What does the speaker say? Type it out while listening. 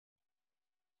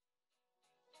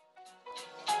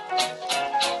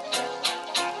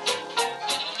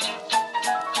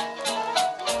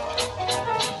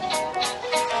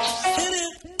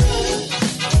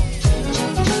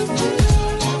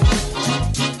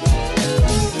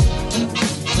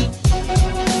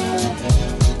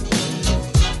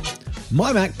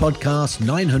MyMac Podcast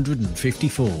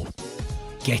 954.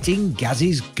 Getting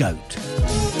Gaz's Goat.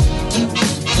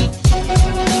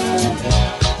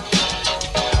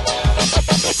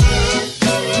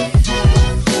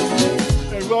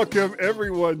 And welcome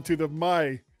everyone to the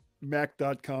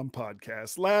MyMac.com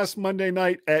podcast. Last Monday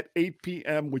night at 8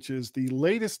 p.m., which is the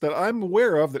latest that I'm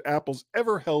aware of that Apple's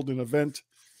ever held an event.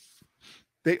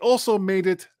 They also made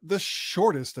it the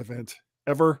shortest event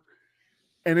ever.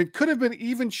 And it could have been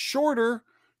even shorter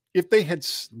if they had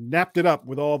snapped it up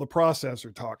with all the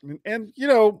processor talk. And you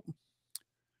know,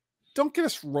 don't get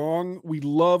us wrong. We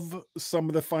love some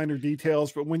of the finer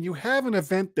details, but when you have an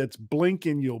event that's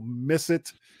blinking, you'll miss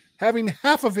it. Having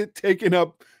half of it taken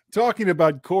up talking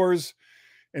about cores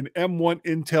and M1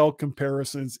 Intel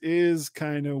comparisons is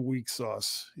kind of weak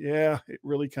sauce. Yeah, it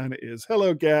really kind of is.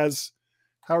 Hello, Gaz.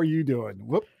 How are you doing?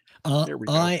 Whoop.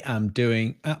 I am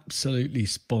doing absolutely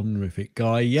sponrific,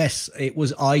 Guy. Yes, it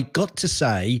was. I got to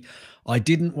say, I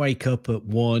didn't wake up at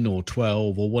 1 or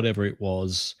 12 or whatever it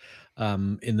was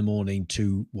in the morning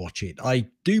to watch it. I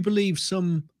do believe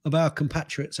some of our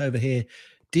compatriots over here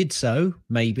did so,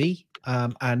 maybe,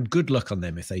 and good luck on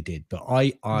them if they did. But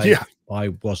I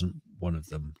wasn't one of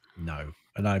them. No,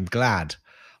 and I'm glad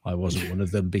I wasn't one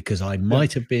of them because I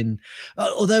might have been,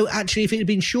 although actually if it had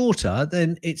been shorter,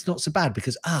 then it's not so bad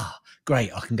because,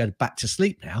 great, I can go back to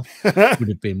sleep now, would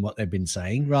have been what they've been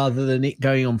saying, rather than it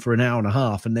going on for an hour and a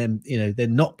half and then, you know, they're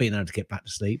not being able to get back to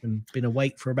sleep and been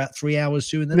awake for about 3 hours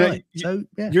during the night. So,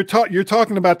 yeah. You're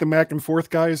talking about the back and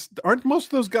forth guys. Aren't most of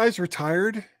those guys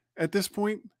retired at this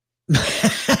point?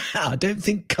 I don't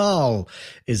think Carl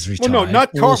is retired. Well, no,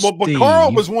 not Carl. Well, but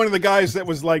Carl was one of the guys that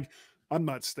was like, I'm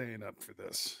not staying up for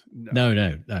this. No.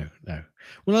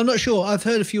 Well, I'm not sure. I've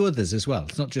heard a few others as well.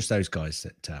 It's not just those guys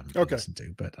that I listen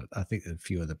to, but I think a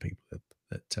few other people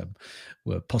that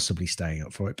were possibly staying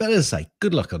up for it. But as I say,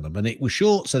 good luck on them. And it was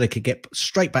short, so they could get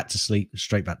straight back to sleep,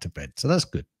 straight back to bed. So that's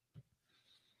good.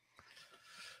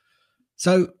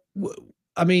 So,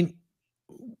 I mean,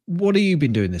 what have you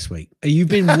been doing this week? Have you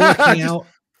been working out?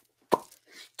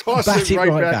 Toss it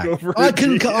right back over. I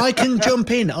can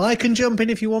jump in. I can jump in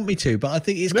if you want me to, but I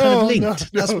think it's kind of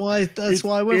linked. No. That's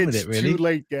why I went with it. Really, it's too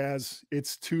late, Gaz.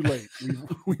 It's too late.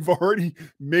 We've already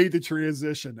made the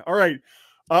transition. All right.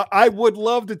 I would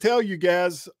love to tell you,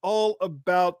 Gaz, all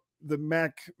about the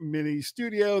Mac Mini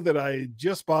Studio that I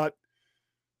just bought,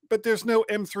 but there's no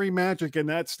M3 magic in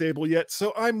that stable yet,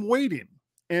 so I'm waiting.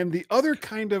 And the other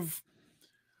kind of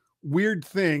weird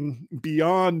thing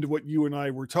beyond what you and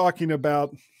I were talking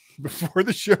about before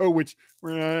the show, which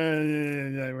we're not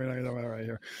going to talk about right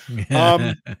here.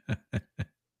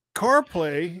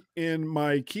 CarPlay in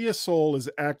my Kia Soul is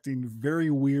acting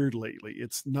very weird lately.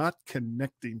 It's not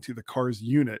connecting to the car's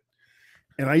unit.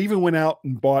 And I even went out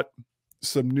and bought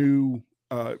some new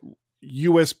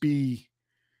USB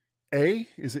A.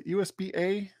 Is it USB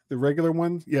A? The regular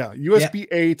one? Yeah. USB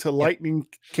A to lightning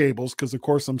cables. Cause of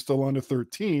course I'm still on a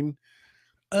 13,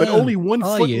 but only 1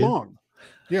 foot long.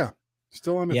 Yeah.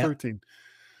 Still on a 13.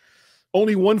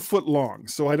 Only 1 foot long.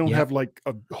 So I don't have like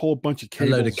a whole bunch of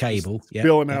cables. A load of cable.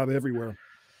 Spilling out everywhere.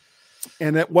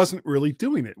 And that wasn't really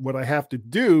doing it. What I have to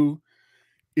do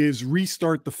is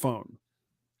restart the phone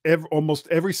almost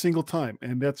every single time.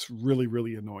 And that's really,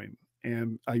 really annoying.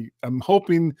 And I'm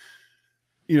hoping,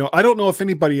 you know, I don't know if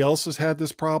anybody else has had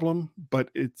this problem, but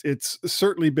it's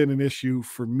certainly been an issue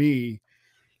for me.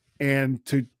 And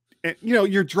you know,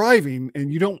 you're driving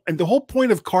and and the whole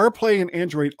point of CarPlay and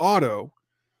Android Auto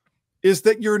is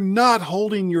that you're not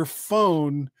holding your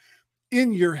phone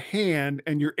in your hand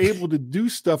and you're able to do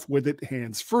stuff with it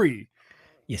hands-free.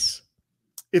 Yes.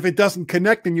 If it doesn't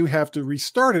connect, then you have to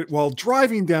restart it while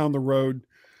driving down the road,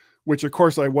 which of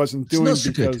course I wasn't doing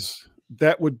because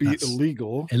that would be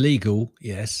illegal. Illegal,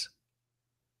 yes.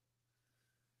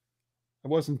 I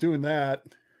wasn't doing that.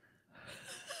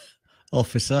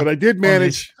 Officer. But I did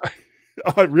manage.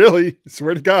 I really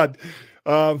swear to God.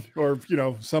 Or, you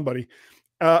know, somebody.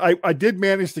 I did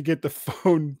manage to get the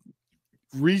phone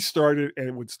restarted and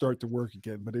it would start to work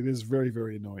again, but it is very,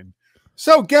 very annoying.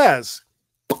 So, Gaz,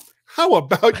 how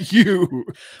about you?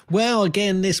 Well,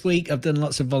 again, this week I've done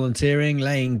lots of volunteering,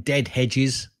 laying dead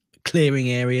hedges, clearing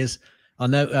areas. I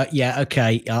know.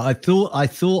 Okay. I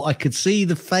thought I could see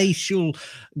the facial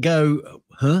go,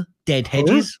 huh? Dead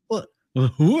hedges? What?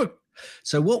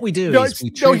 So what we do is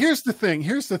here's the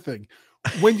thing.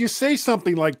 When you say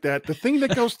something like that, the thing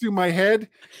that goes through my head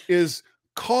is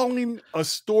calling a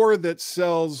store that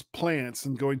sells plants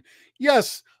and going,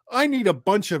 yes, I need a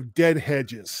bunch of dead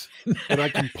hedges that I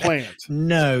can plant.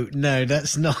 No,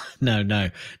 that's not. No.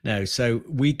 So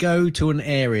we go to an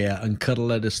area and cut a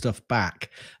load of stuff back.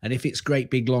 And if it's great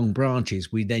big long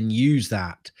branches, we then use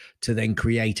that to then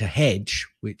create a hedge,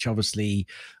 which obviously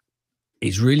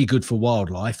is really good for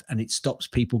wildlife, and it stops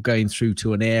people going through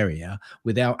to an area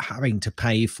without having to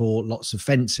pay for lots of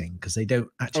fencing, because they don't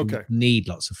actually need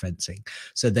lots of fencing.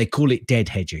 So they call it dead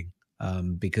hedging.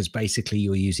 Because basically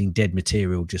you're using dead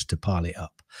material just to pile it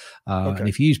up. And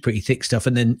if you use pretty thick stuff,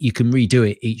 and then you can redo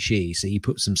it each year. So you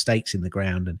put some stakes in the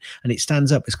ground and it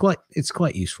stands up. It's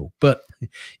quite useful, but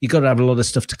you've got to have a lot of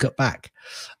stuff to cut back.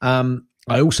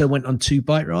 I also went on 2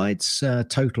 bike rides,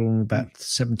 total about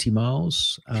 70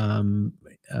 miles.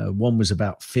 One was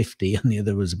about 50 and the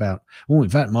other was about, in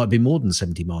fact, it might be more than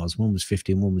 70 miles. One was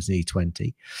 50 and one was nearly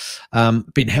 20.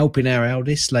 Been helping our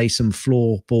eldest lay some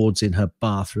floorboards in her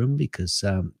bathroom because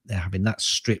they're having that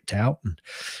stripped out. And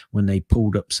when they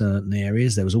pulled up certain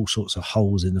areas, there was all sorts of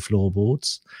holes in the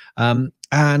floorboards.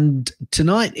 And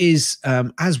tonight is,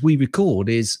 as we record,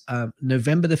 is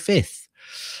November the 5th.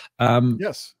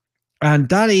 Yes. And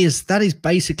that is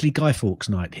basically Guy Fawkes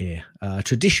night here, a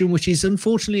tradition which is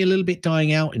unfortunately a little bit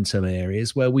dying out in some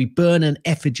areas, where we burn an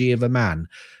effigy of a man,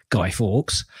 Guy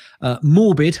Fawkes.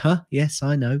 Morbid, huh? Yes,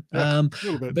 I know. Yeah,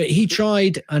 but he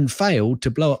tried and failed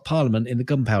to blow up Parliament in the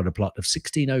Gunpowder Plot of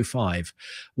 1605.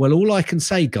 Well, all I can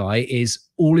say, Guy, is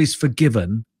all is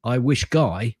forgiven. I wish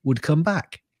Guy would come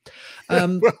back.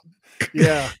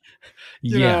 Yeah.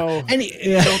 You know, I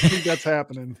don't think that's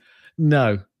happening.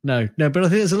 No, but I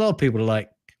think there's a lot of people who like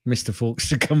Mr. Fawkes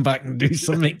to come back and do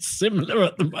something similar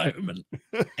at the moment.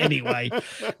 Anyway,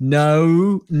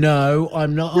 no,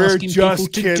 I'm not asking people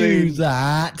to do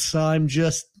that.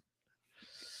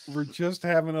 We're just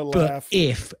having a laugh.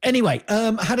 Anyway,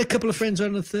 I had a couple of friends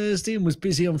on a Thursday and was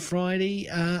busy on Friday,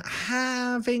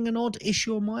 having an odd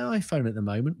issue on my iPhone at the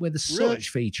moment where the search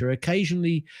feature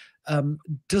occasionally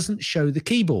doesn't show the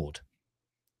keyboard.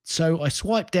 So I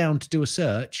swipe down to do a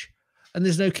search and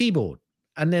there's no keyboard.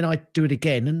 And then I do it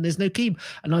again and there's no keyboard.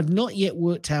 And I've not yet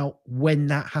worked out when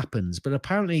that happens, but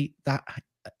apparently that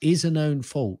is a known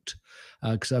fault,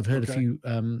 because I've heard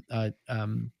a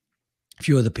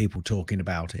few other people talking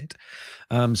about it.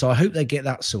 So I hope they get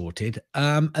that sorted.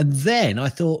 And then I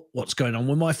thought, what's going on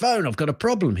with my phone? I've got a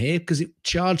problem here because it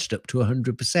charged up to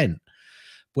 100%.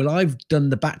 Well, I've done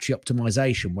the battery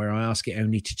optimization where I ask it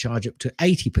only to charge up to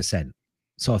 80%.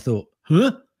 So I thought,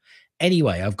 huh?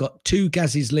 Anyway, I've got 2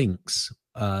 Gaz's links,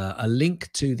 a link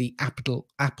to the Apple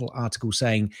article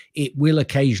saying it will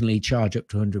occasionally charge up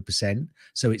to 100%.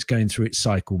 So it's going through its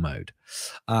cycle mode.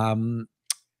 So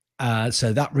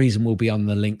that reason will be on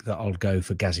the link that I'll go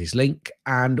for Gaz's link.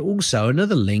 And also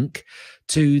another link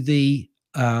to the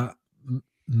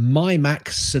MyMac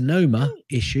Sonoma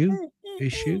issue,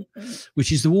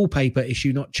 which is the wallpaper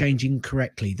issue not changing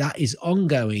correctly. That is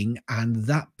ongoing, and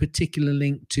that particular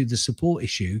link to the support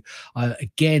issue,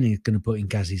 again, is going to put in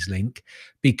Gaz's link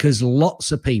because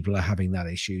lots of people are having that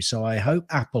issue. So I hope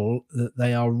Apple, that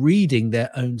they are reading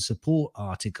their own support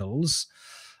articles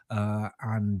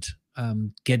and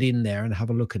get in there and have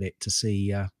a look at it to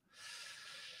see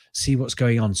what's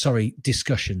going on. Sorry,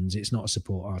 discussions. It's not a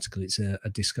support article. It's a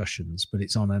discussions, but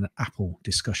it's on an Apple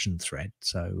discussion thread.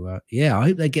 So yeah, I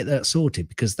hope they get that sorted,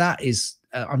 because that is,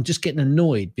 I'm just getting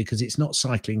annoyed because it's not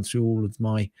cycling through all of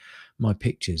my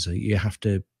pictures. You have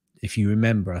to, if you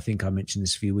remember, I think I mentioned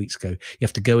this a few weeks ago, you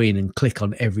have to go in and click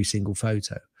on every single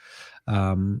photo.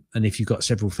 And if you've got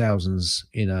several thousands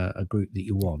in a group that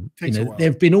you want, there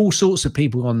have been all sorts of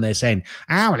people on there saying,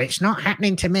 oh, well, it's not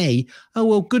happening to me. Oh,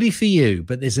 well, goody for you.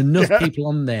 But there's enough people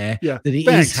on there that it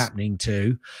is happening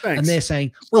to. And they're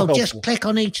saying, well, just click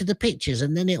on each of the pictures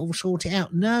and then it will sort it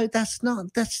out. No, that's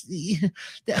not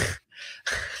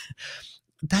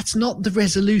the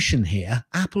resolution here.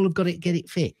 Apple have got to get it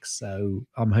fixed. So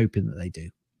I'm hoping that they do.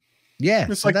 Yeah.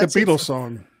 It's like the Beatles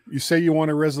song. You say you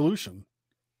want a resolution.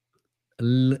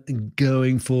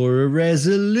 Going for a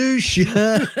resolution.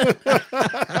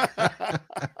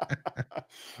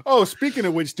 Oh, speaking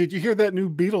of which, did you hear that new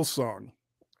Beatles song?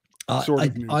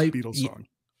 Beatles song.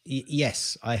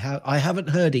 Yes, I have. I haven't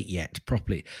heard it yet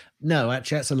properly. No,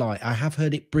 actually, that's a lie. I have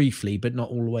heard it briefly, but not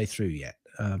all the way through yet.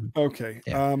 Okay.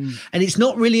 Yeah. And it's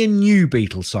not really a new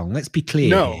Beatles song. Let's be clear.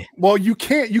 No. Here. Well, you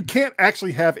can't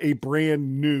actually have a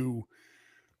brand new,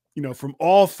 from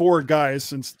all 4 guys,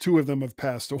 since 2 of them have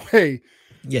passed away.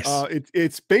 Yes.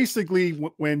 It's basically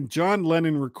when John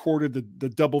Lennon recorded the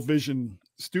Double Vision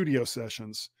studio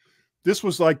sessions. This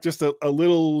was like just a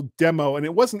little demo, and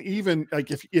it wasn't even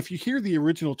like, if you hear the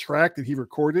original track that he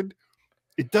recorded,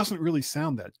 it doesn't really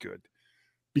sound that good.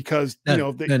 because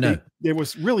No, no. there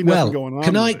was really nothing going on.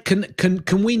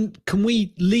 Can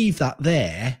we leave that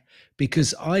there?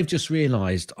 Because I've just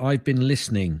realised I've been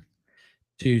listening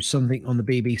to something on the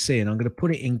BBC, and I'm going to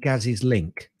put it in Gaz's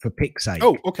link for pick's sake.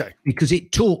 Oh, okay. Because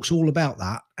it talks all about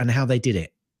that and how they did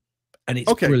it, and it's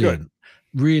okay, brilliant.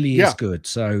 Good. Really is good.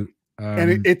 So,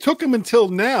 and it took them until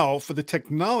now for the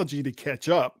technology to catch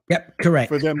up. Yep, correct.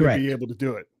 For them to be able to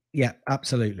do it. Yeah,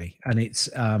 absolutely. And it's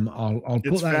I'll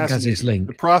put that in Gaz's link.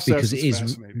 The process because it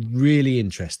is really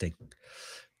interesting.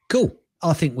 Cool.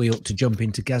 I think we ought to jump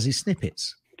into Gaz's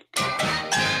snippets.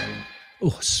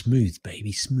 Oh, smooth,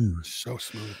 baby, smooth. So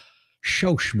smooth.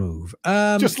 So smooth.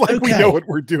 Just like we know what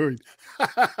we're doing.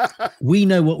 We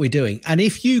know what we're doing. And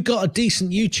if you got a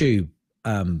decent YouTube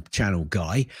channel,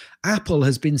 Guy, Apple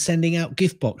has been sending out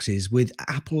gift boxes with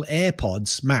Apple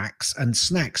AirPods Max and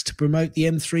snacks to promote the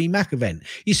M3 Mac event.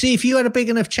 You see, if you had a big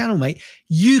enough channel, mate,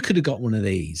 you could have got one of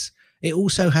these. It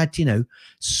also had,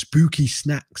 spooky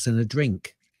snacks and a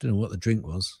drink. Don't know what the drink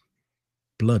was.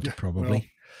 Blood, probably. Well,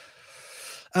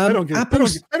 I don't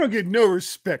get no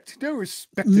respect. No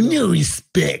respect. No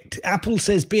respect. Apple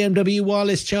says BMW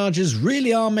wireless chargers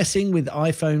really are messing with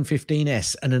iPhone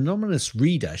 15s. An anonymous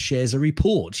reader shares a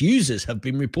report. Users have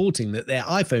been reporting that their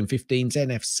iPhone 15's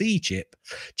NFC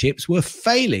chips were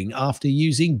failing after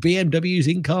using BMW's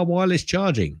in-car wireless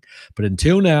charging. But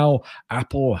until now,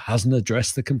 Apple hasn't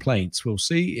addressed the complaints. We'll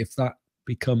see if that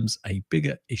becomes a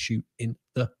bigger issue in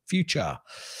the future.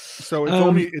 So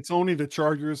it's only the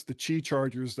chargers, the Qi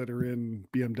chargers that are in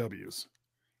BMWs.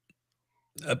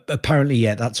 Apparently,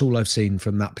 yeah, that's all I've seen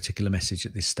from that particular message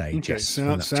at this stage. Okay, yes,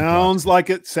 sounds like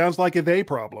a they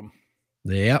problem.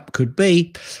 Yep, could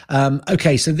be.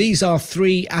 Okay, so these are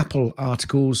 3 Apple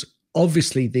articles.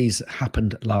 Obviously, these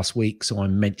happened last week, so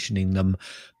I'm mentioning them.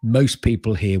 Most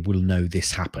people here will know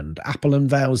this happened. Apple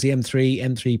unveils the M3,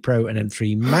 M3 Pro, and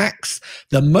M3 Max,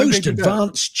 the most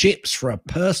advanced chips for a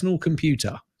personal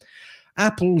computer.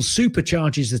 Apple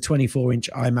supercharges the 24-inch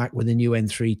iMac with a new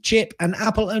M3 chip, and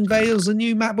Apple unveils a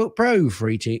new MacBook Pro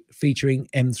featuring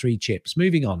M3 chips.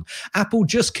 Moving on. Apple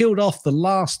just killed off the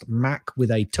last Mac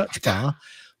with a touch bar.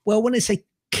 Well, when I say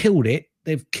killed it,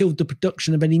 they've killed the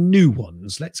production of any new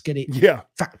ones. Let's get it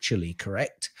factually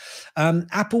correct.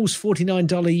 Apple's $49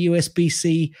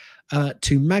 USB-C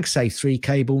to MagSafe 3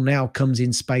 cable now comes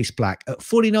in space black. At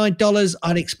 $49,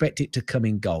 I'd expect it to come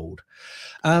in gold.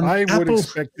 I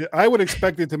would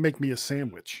expect it to make me a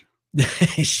sandwich.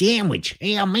 Sandwich.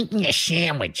 Yeah, make me a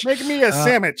sandwich. Make me a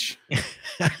sandwich.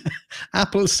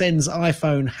 Apple sends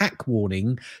iPhone hack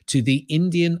warning to the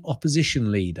Indian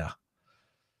opposition leader.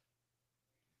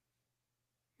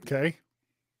 Okay.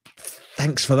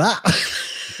 Thanks for that.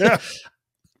 Yeah.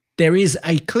 There is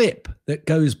a clip that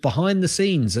goes behind the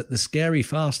scenes at the Scary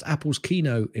Fast Apple's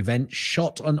keynote event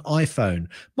shot on iPhone.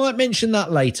 Might mention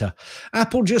that later.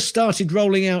 Apple just started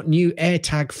rolling out new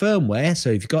AirTag firmware. So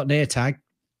if you've got an AirTag,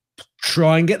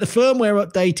 try and get the firmware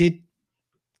updated.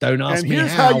 Don't ask me how. And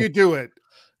here's how you do it.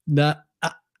 No,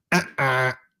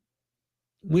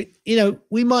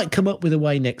 we might come up with a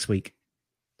way next week.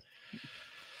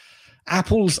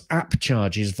 Apple's app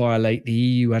charges violate the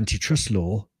EU antitrust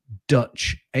law,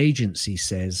 Dutch agency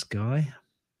says, Guy.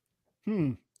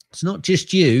 It's not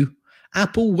just you.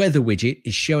 Apple Weather Widget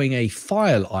is showing a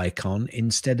file icon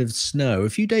instead of snow. A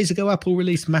few days ago, Apple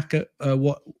released released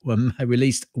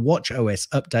watchOS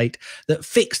update that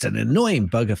fixed an annoying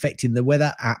bug affecting the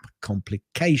weather app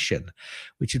complication,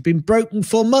 which had been broken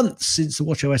for months since the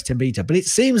watchOS 10 beta. But it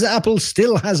seems that Apple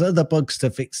still has other bugs to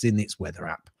fix in its weather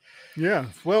app. Yeah.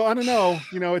 Well, I don't know.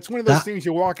 It's one of those things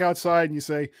you walk outside and you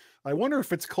say, I wonder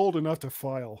if it's cold enough to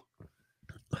file.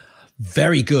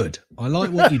 Very good. I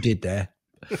like what you did there.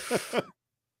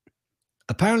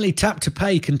 Apparently, Tap to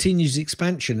Pay continues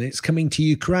expansion. It's coming to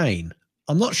Ukraine.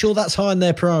 I'm not sure that's high on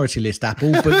their priority list,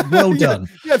 Apple, but well done.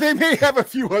 Yeah, they may have a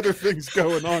few other things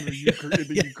going on in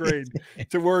Ukraine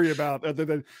to worry about other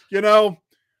than,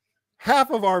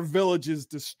 half of our village is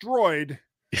destroyed.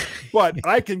 But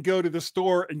I can go to the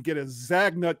store and get a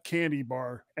Zagnut candy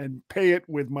bar and pay it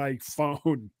with my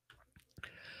phone.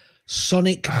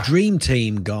 Sonic Dream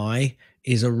Team, Guy,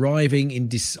 is arriving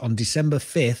on December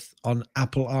 5th on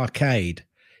Apple Arcade.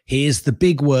 Here's the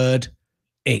big word,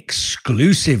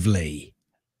 exclusively.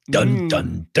 Dun,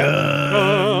 dun,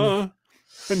 dun.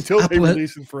 Until they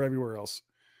release it for everywhere else.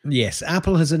 Yes,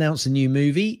 Apple has announced a new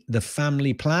movie, The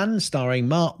Family Plan, starring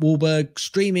Mark Wahlberg,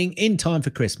 streaming in time for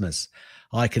Christmas.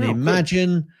 I can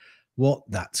imagine what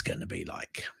that's going to be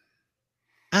like.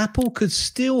 Apple could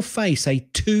still face a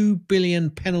 $2 billion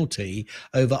penalty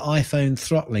over iPhone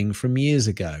throttling from years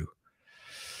ago.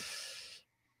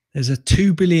 There's a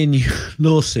 2 billion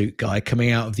lawsuit guy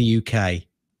coming out of the UK.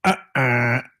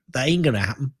 That ain't gonna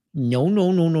happen. No,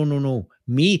 no, no, no, no, no.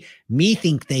 Me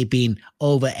think they've been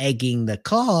over egging the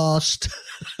cost.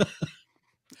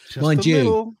 Just Mind a you.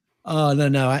 little. Oh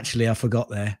no, actually I forgot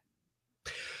there.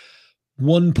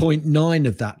 1.9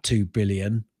 of that 2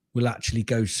 billion will actually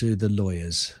go to the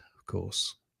lawyers, of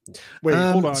course. Wait,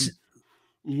 hold on.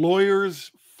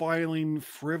 Lawyers filing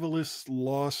frivolous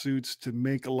lawsuits to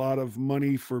make a lot of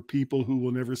money for people who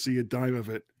will never see a dime of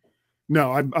it.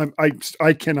 No,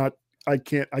 I cannot. I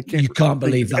can't. You can't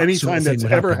believe that any sort time of thing that's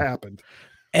would ever happen. happened.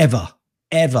 Ever.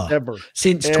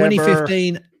 Since Ever.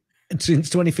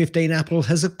 2015, Apple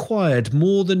has acquired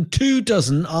more than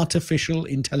 24 artificial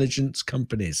intelligence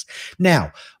companies.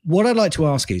 Now, what I'd like to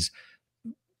ask is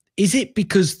it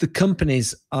because the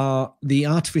companies the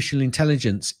artificial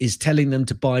intelligence is telling them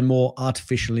to buy more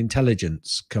artificial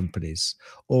intelligence companies,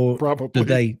 or probably do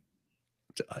they?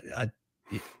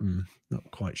 Not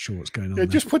quite sure what's going on. Yeah,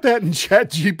 just put that in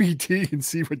ChatGPT and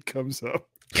see what comes up.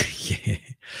 Yeah.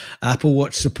 Apple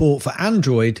Watch support for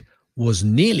Android was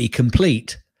nearly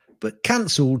complete, but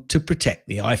cancelled to protect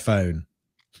the iPhone.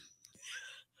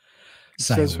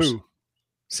 Sales. Says who?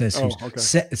 Says who? Okay.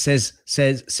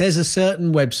 Says a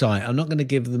certain website. I'm not going to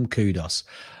give them kudos.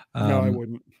 No, I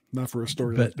wouldn't. Not for a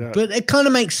story like that. But it kind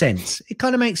of makes sense. It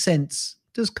kind of makes sense.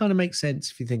 It does kind of make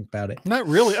sense if you think about it. Not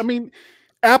really. I mean,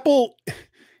 Apple,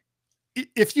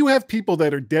 if you have people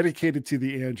that are dedicated to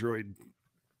the Android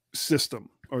system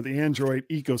or the Android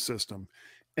ecosystem,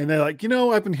 and they're like,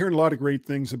 I've been hearing a lot of great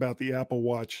things about the Apple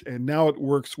Watch, and now it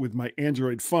works with my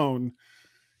Android phone.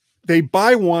 They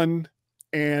buy one,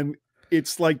 and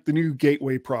it's like the new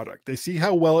gateway product. They see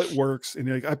how well it works, and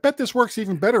they're like, I bet this works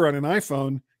even better on an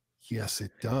iPhone. Yes,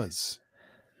 it does.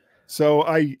 So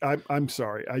I'm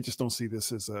sorry. I just don't see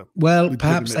this as a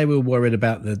perhaps they were worried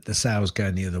about the sales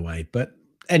going the other way. But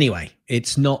anyway,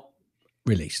 it's not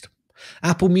released.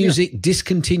 Apple Music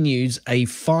discontinues a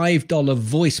 $5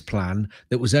 voice plan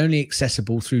that was only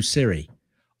accessible through Siri.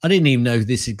 I didn't even know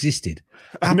this existed.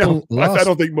 I don't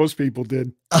think most people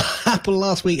did. Apple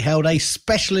last week held a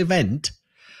special event.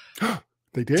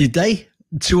 They did? Did they?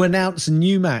 To announce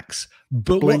new Macs.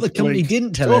 But what the company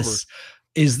didn't tell us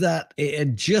is that it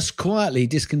had just quietly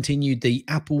discontinued the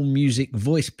Apple Music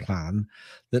voice plan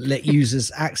that let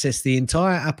users access the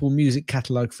entire Apple Music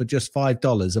catalog for just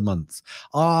 $5 a month.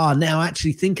 Now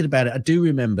actually thinking about it, I do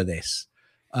remember this.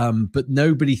 But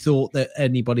nobody thought that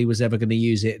anybody was ever going to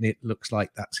use it, and it looks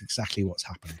like that's exactly what's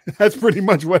happened. That's pretty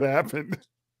much what happened.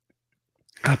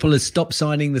 Apple has stopped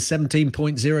signing the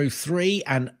 17.03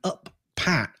 and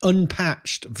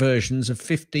unpatched versions of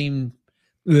 15.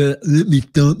 Let me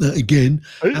start that again.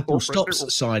 Apple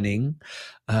stops signing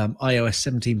iOS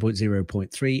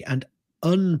 17.0.3 and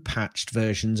unpatched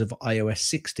versions of iOS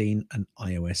 16 and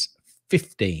iOS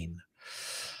 15.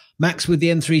 Macs with the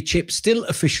M3 chip still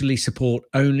officially support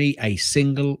only a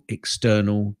single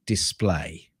external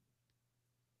display.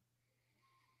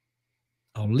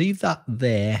 I'll leave that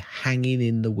there hanging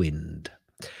in the wind.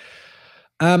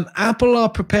 Apple are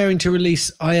preparing to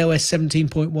release iOS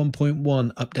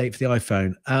 17.1.1 update for the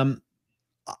iPhone.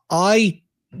 I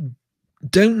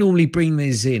don't normally bring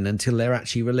these in until they're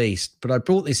actually released, but I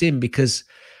brought this in because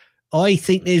I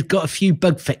think they've got a few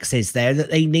bug fixes there that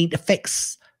they need to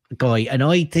fix, guy, and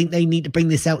I think they need to bring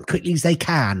this out quickly as they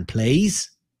can,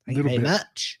 please. Thank you very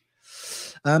much.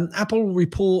 Apple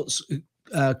reports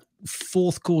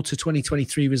fourth quarter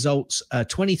 2023 results,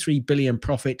 23 billion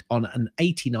profit on an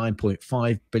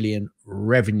 89.5 billion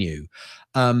revenue.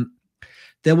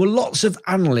 There were lots of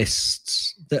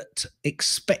analysts that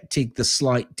expected the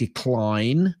slight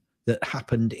decline that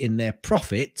happened in their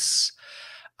profits,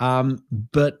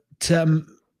 but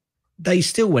they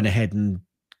still went ahead and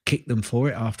kicked them for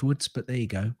it afterwards. But there you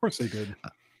go. Of course they did.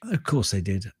 Of course they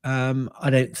did. I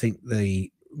don't think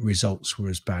the results were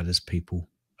as bad as people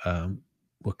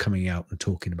were coming out and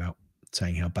talking about,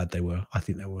 saying how bad they were. I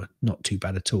think they were not too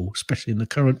bad at all, especially in the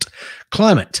current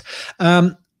climate.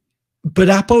 But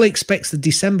Apple expects the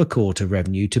December quarter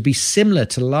revenue to be similar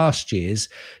to last year's,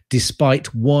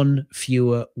 despite one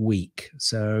fewer week.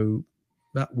 So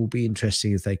that will be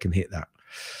interesting if they can hit that.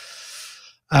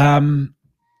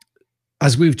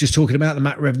 As we were just talking about, the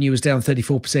Mac revenue was down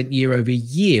 34% year over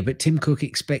year, but Tim Cook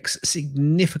expects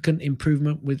significant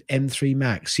improvement with M3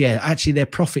 Max. Yeah, actually their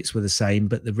profits were the same,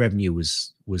 but the revenue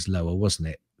was lower, wasn't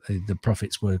it? The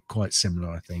profits were quite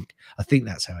similar, I think. I think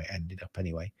that's how it ended up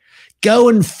anyway. Go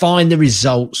and find the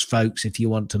results, folks, if you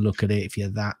want to look at it, if you're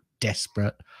that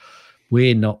desperate.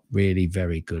 We're not really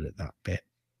very good at that bit.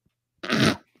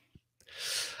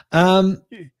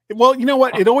 Well, you know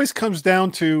what? It always comes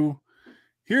down to,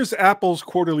 Here's Apple's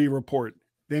quarterly report.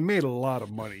 They made a lot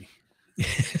of money.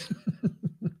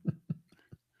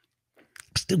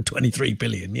 Still 23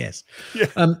 billion, yes. Yeah.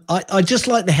 I just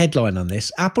like the headline on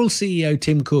this. Apple CEO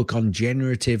Tim Cook on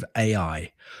generative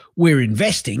AI. We're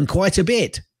investing quite a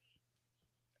bit.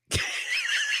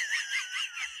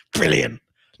 Brilliant.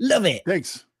 Love it.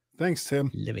 Thanks, Tim.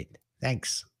 Love it.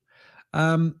 Thanks.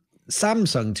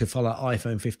 Samsung to follow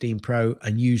iPhone 15 Pro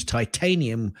and use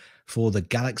titanium for the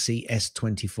Galaxy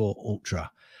S24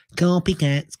 Ultra.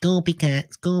 Copycats,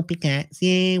 copycats, copycats.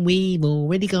 Yeah, we've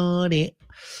already got it.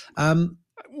 Well,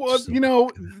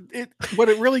 what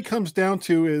it really comes down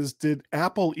to is, did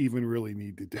Apple even really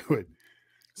need to do it?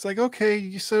 It's like,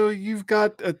 okay, so you've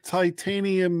got a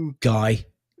titanium guy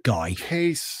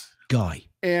case,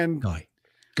 and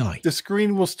the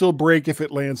screen will still break if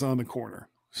it lands on the corner.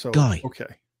 So,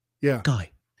 okay. Yeah.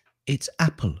 It's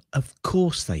Apple. Of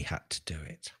course they had to do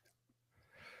it.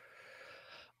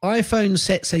 iPhone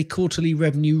sets a quarterly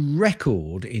revenue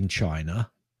record in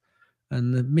China.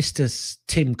 And the Mr.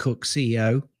 Tim Cook,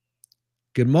 CEO,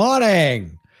 good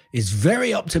morning, is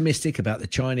very optimistic about the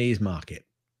Chinese market.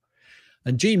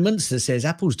 And Gene Munster says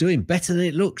Apple's doing better than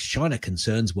it looks. China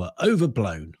concerns were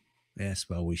overblown. Yes,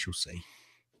 well, we shall see.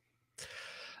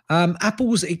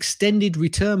 Apple's extended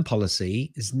return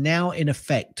policy is now in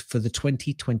effect for the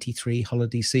 2023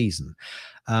 holiday season.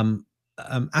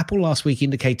 Apple last week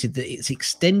indicated that its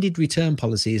extended return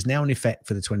policy is now in effect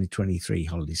for the 2023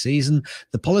 holiday season.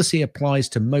 The policy applies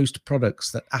to most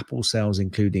products that Apple sells,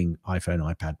 including iPhone,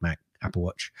 iPad, Mac, Apple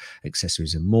Watch,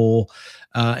 accessories, and more.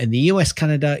 In the US,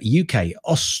 Canada, UK,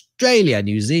 Australia,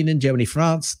 New Zealand, Germany,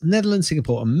 France, Netherlands,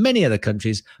 Singapore, and many other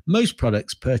countries, most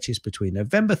products purchased between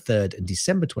November 3rd and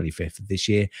December 25th of this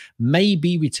year may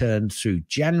be returned through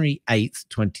January 8th,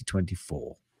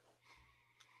 2024.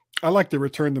 I like to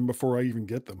return them before I even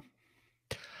get them.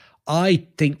 I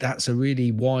think that's a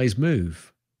really wise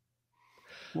move.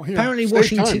 Well, yeah, apparently,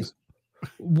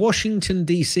 Washington,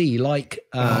 D.C., like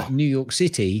New York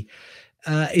City,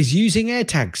 is using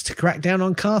AirTags to crack down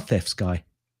on car thefts, Guy.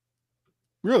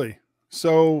 Really?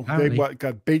 So they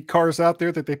got bait cars out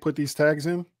there that they put these tags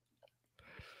in?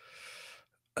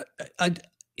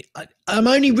 I'm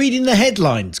only reading the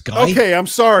headlines, Guy. Okay, I'm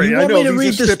sorry. You want me to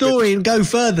read the story and go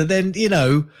further, then,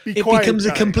 it becomes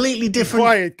a completely different...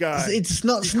 Quiet, guy. It's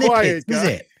not snippets, is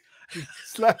it?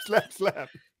 Slap, slap, slap.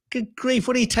 Good grief,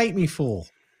 what do you take me for?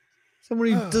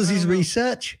 Someone who does his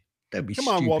research? Don't be stupid.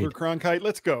 Come on, Walter Cronkite,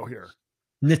 let's go here.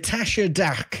 Natasha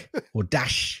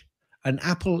Dash, an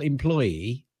Apple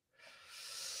employee,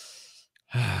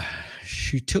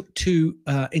 she took to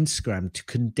Instagram to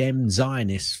condemn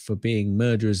Zionists for being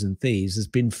murderers and thieves, has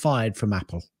been fired from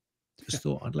Apple. Just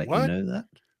thought I'd let you know that.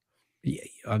 Yeah,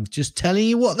 I'm just telling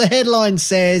you what the headline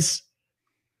says.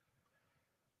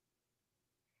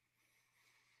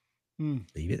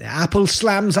 Leave it there. Apple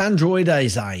slams Android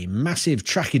as a massive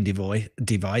tracking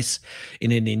device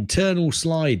in an internal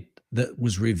slide that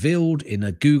was revealed in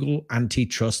a Google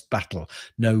antitrust battle.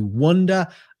 No wonder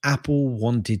Apple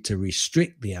wanted to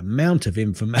restrict the amount of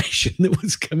information that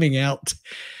was coming out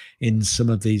in some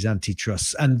of these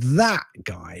antitrusts. And that,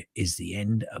 Guy, is the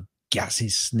end of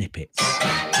Gaz's snippets.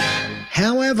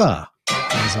 However,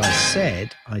 as I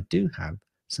said, I do have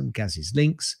some Gaz's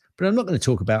links, but I'm not going to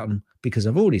talk about them because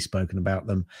I've already spoken about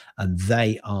them. And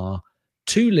they are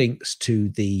 2 links to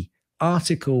the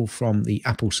article from the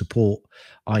Apple support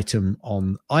item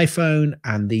on iPhone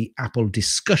and the Apple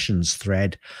discussions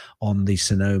thread on the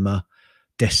Sonoma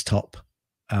desktop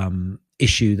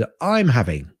issue that I'm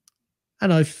having.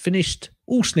 And I've finished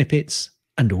all snippets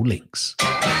and all links.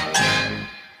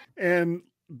 And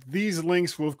these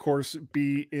links will, of course,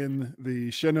 be in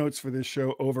the show notes for this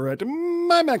show over at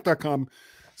mymac.com.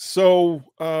 So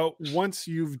once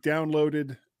you've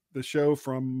downloaded the show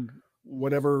from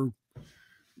whatever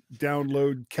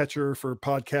download catcher for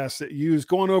podcasts that you use,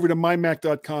 go on over to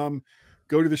mymac.com,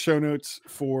 go to the show notes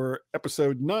for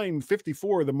episode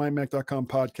 954 of the mymac.com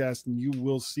podcast, and you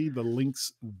will see the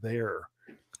links there.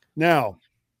 Now,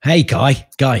 hey, Guy.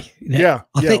 Yeah.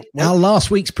 I think our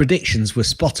last week's predictions were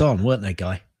spot on, weren't they,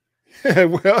 Guy?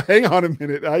 Well, hang on a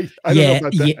minute. I don't know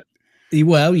about that.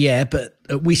 Well, yeah, but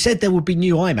we said there would be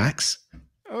new iMacs.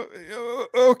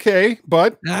 Okay,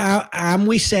 but and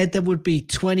we said there would be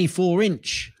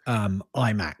 24-inch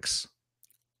iMacs.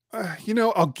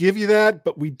 I'll give you that,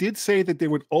 but we did say that there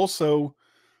would also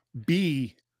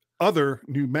be other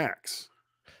new Macs.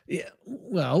 Yeah,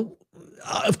 well,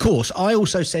 of course. I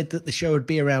also said that the show would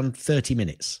be around 30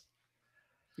 minutes.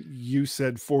 You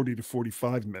said 40 to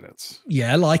 45 minutes.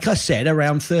 Yeah, like I said,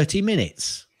 around 30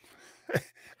 minutes.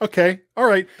 Okay. All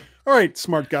right,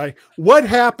 smart guy. What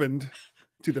happened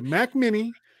to the Mac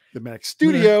Mini, the Mac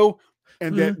Studio,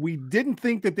 and Yeah. that we didn't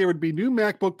think that there would be new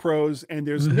MacBook Pros, and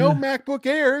there's no MacBook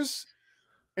Airs,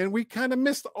 and we kind of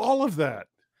missed all of that.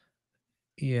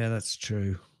 Yeah, that's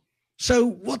true. So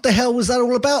what the hell was that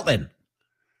all about then?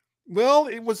 Well,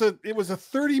 it was a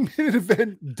 30-minute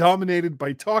event dominated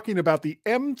by talking about the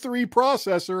M3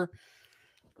 processor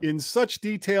in such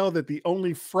detail that the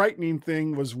only frightening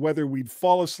thing was whether we'd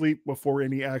fall asleep before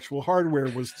any actual hardware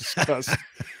was discussed.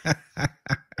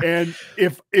 And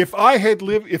if I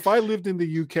lived in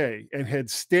the UK and had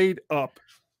stayed up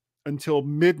until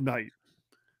midnight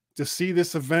to see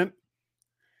this event,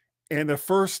 and the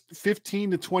first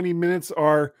 15 to 20 minutes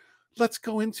are, let's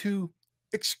go into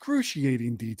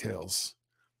excruciating details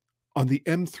on the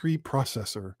M3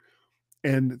 processor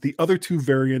and the other two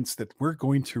variants that we're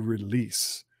going to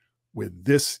release with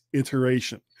this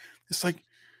iteration. It's like,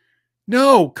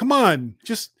 no, come on.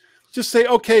 Just say,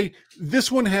 okay, this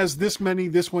one has this many,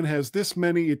 this one has this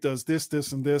many, it does this,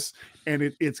 this, and this,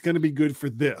 and it's going to be good for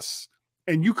this.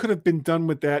 And you could have been done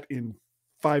with that in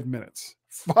 5 minutes.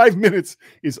 5 minutes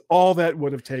is all that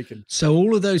would have taken. So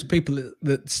all of those people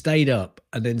that stayed up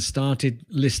and then started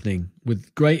listening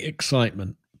with great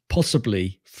excitement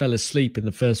possibly fell asleep in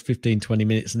the first 15, 20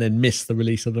 minutes and then missed the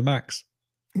release of the Macs.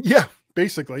 Yeah,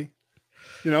 basically.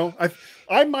 You know,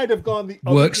 I might have gone the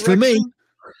other Works for me.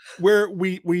 Where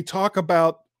we talk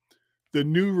about the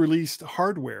new released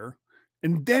hardware,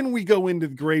 and then we go into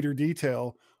greater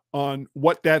detail on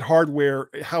what that hardware,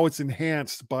 how it's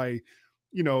enhanced by,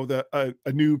 you know, a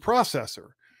new processor.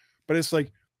 But it's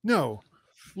like, no,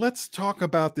 let's talk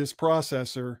about this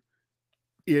processor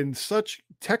in such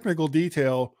technical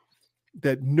detail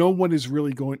that no one is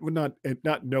really going, well,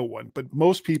 not no one, but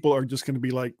most people are just going to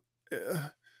be like,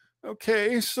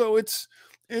 okay, so it's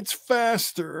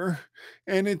faster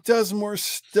and it does more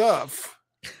stuff.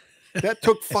 That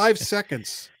took 5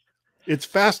 seconds. It's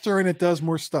faster and it does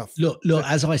more stuff. Look,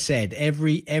 as I said,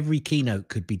 every keynote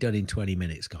could be done in 20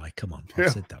 minutes, guy. Come on.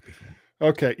 I've said that before.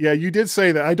 Okay. Yeah, you did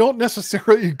say that. I don't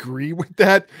necessarily agree with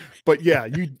that, but yeah,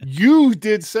 you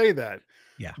did say that.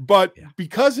 Yeah. But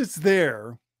because it's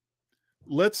there,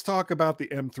 let's talk about the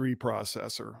M3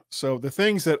 processor. So the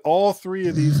things that all three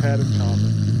of these had in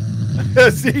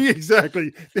common. See,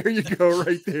 exactly. There you go,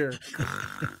 right there.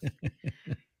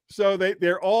 So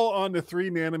they're all on the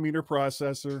 3-nanometer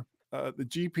processor. The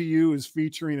GPU is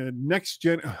featuring a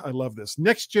I love this,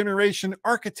 next generation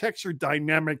architecture,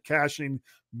 dynamic caching,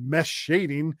 mesh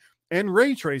shading, and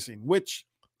ray tracing, which,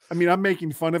 I mean, I'm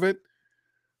making fun of it,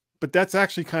 but that's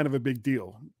actually kind of a big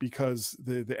deal because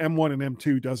the M1 and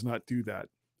M2 does not do that.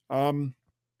 The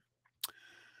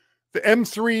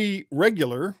M3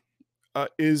 regular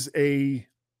is a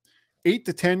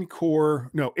 8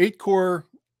 core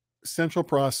central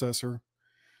processor.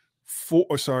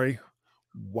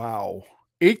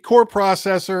 8-core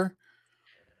processor.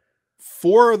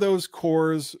 4 of those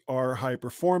cores are high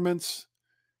performance,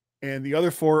 and the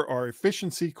other 4 are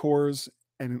efficiency cores,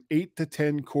 and an 8 to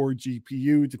 10 core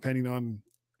GPU, depending on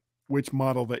which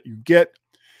model that you get.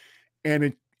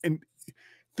 And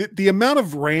the amount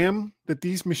of RAM that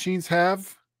these machines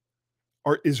have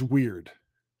is weird.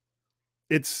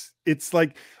 It's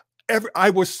like I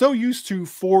was so used to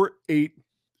 4, 8,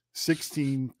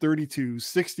 16, 32,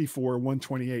 64,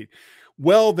 128.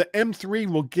 Well, the M3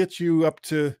 will get you up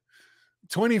to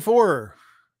 24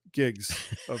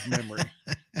 gigs of memory.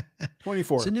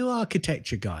 24. It's a new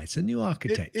architecture, guys. It's a new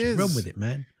architecture. Run with it,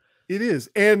 man. It is.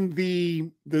 And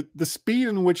the speed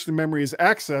in which the memory is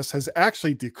accessed has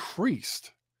actually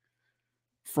decreased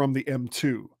from the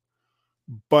M2.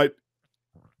 But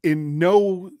in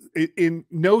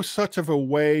no such of a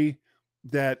way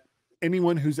that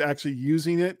anyone who's actually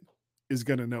using it is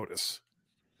going to notice.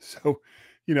 So,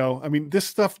 you know, I mean, this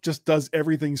stuff just does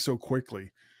everything so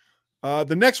quickly.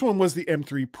 The next one was the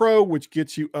M3 Pro, which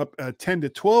gets you up a 10 to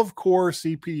 12 core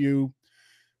CPU,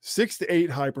 6 to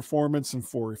 8 high performance and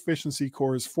 4 efficiency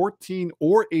cores, 14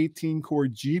 or 18 core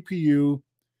GPU,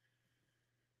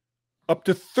 up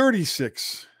to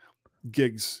 36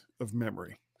 gigs of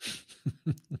memory.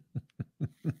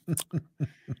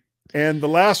 And the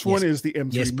last one is the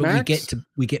M3 Max. But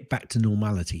we get back to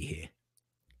normality here.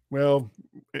 Well,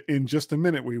 in just a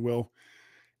minute we will.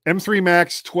 M3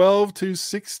 Max, 12 to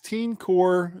 16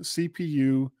 core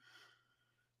CPU,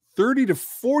 30 to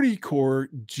 40 core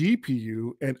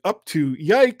GPU, and up to,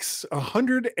 yikes,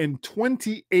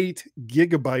 128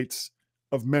 gigabytes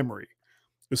of memory,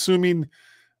 assuming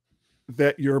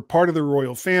that you're part of the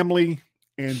royal family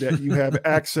and that you have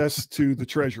access to the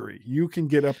treasury. You can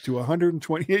get up to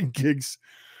 128 gigs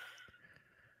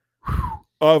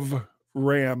of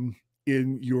RAM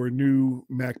in your new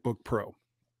MacBook Pro.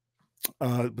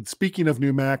 But speaking of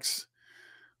new Macs,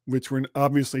 which we're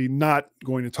obviously not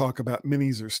going to talk about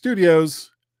minis or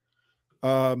studios,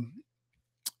 the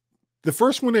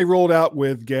first one they rolled out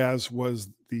with, Gaz, was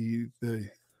the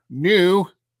new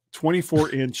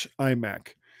 24-inch iMac.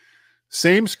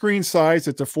 Same screen size.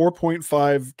 It's a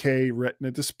 4.5K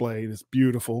Retina display. It's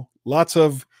beautiful. Lots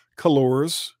of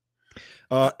colors.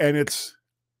 And it's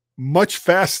much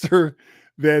faster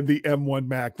than the M1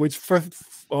 Mac, which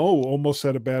almost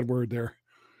said a bad word there.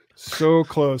 So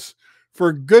close.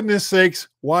 For goodness sakes,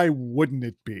 why wouldn't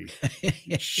it be?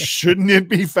 Shouldn't it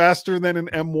be faster than an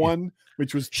M1,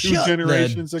 which was two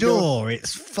generations ago?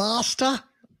 It's faster.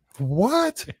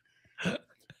 What?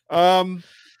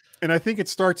 And I think it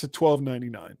starts at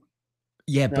 $12.99.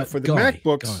 Yeah, now, but for the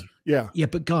MacBooks,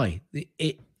 but Guy,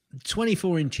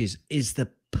 24 inches is the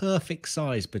perfect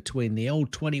size between the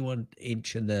old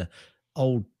 21-inch and the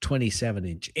old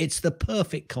 27-inch. It's the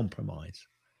perfect compromise.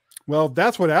 Well,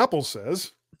 that's what Apple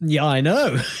says. Yeah, I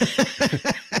know.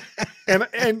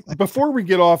 and before we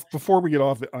get off the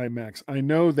iMacs, I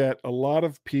know that a lot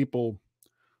of people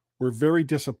were very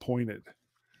disappointed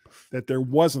that there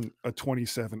wasn't a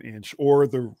 27-inch or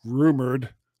the rumored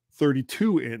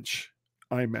 32-inch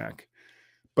iMac.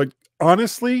 But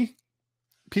honestly,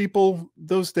 people,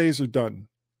 those days are done.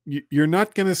 You're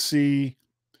not going to see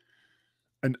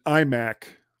an iMac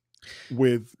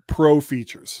with pro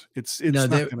features. It's not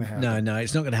going to happen. No,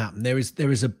 it's not going to happen. There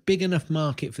is a big enough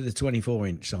market for the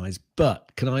 24-inch size,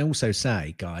 but can I also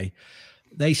say, Guy,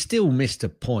 they still missed a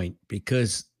point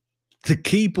because the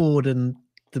keyboard and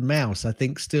the mouse, I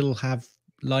think, still have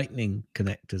lightning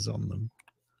connectors on them.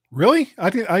 Really?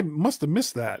 I must have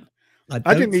missed that.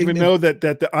 I didn't even know that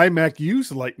the iMac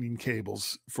used lightning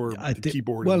cables for the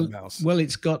keyboard and the mouse. Well,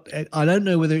 it's got, I don't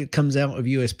know whether it comes out of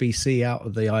USB-C out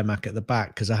of the iMac at the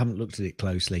back because I haven't looked at it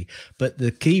closely, but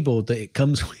the keyboard that it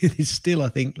comes with is still, I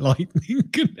think, lightning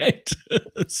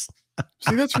connectors.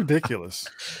 See, that's ridiculous.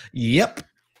 Yep.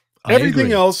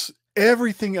 Everything else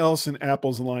in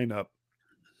Apple's lineup,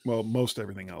 well, most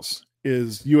everything else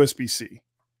is USB-C.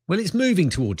 Well, it's moving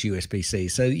towards USB-C,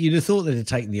 so you'd have thought they'd have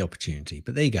taken the opportunity.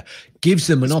 But there you go. Gives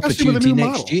them an opportunity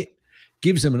next year.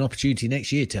 Gives them an opportunity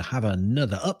next year to have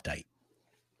another update.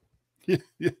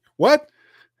 Yeah. What?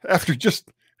 After just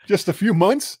a few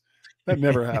months? That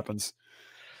never happens.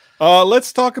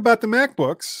 Let's talk about the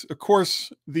MacBooks. Of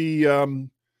course, the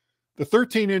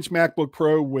 13-inch MacBook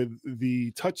Pro with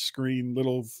the touchscreen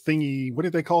little thingy. What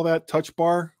did they call that? Touch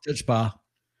bar? Touch bar.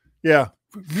 Yeah.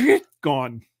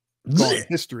 Gone.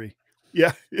 History.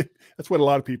 Yeah. That's what a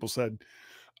lot of people said.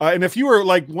 And if you were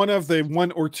like one of the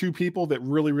 1 or 2 people that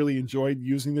really, really enjoyed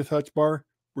using the touch bar,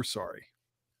 we're sorry.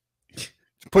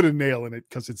 Put a nail in it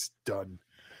because it's done.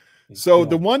 So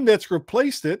the one that's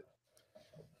replaced it,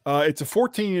 it's a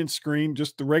 14-inch screen,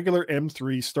 just the regular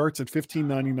M3, starts at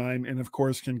 $15.99, and of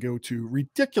course can go to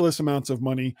ridiculous amounts of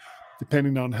money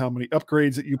depending on how many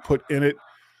upgrades that you put in it.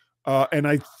 And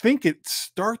I think it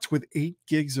starts with 8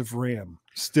 gigs of RAM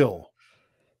still,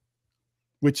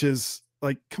 which is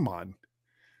like, come on,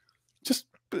 just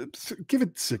give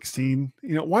it 16.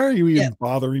 Why are you even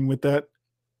bothering with that?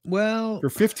 Well, for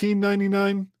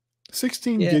 $15.99,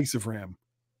 16 gigs of RAM.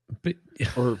 But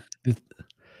or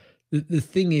the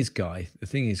thing is, Guy,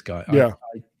 yeah,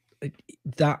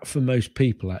 that for most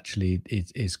people actually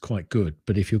is quite good.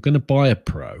 But if you're going to buy a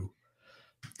Pro,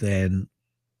 then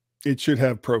it should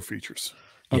have Pro features.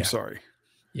 I'm sorry.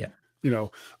 Yeah.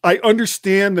 I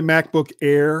understand the MacBook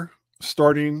Air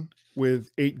starting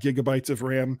with 8 gigabytes of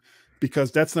RAM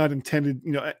because that's not intended,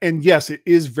 and yes, it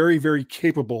is very, very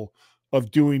capable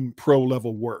of doing pro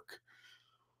level work.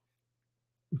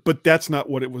 But that's not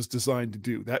what it was designed to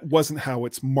do. That wasn't how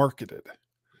it's marketed.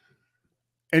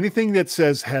 Anything that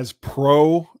says has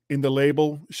Pro in the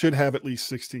label should have at least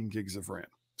 16 gigs of RAM.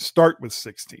 Start with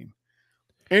 16.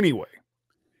 Anyway,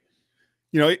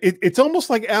 it's almost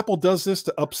like Apple does this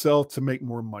to upsell to make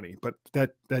more money, but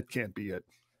that can't be it.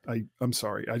 I'm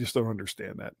sorry. I just don't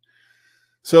understand that.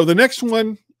 So the next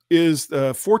one is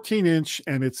the 14-inch,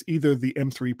 and it's either the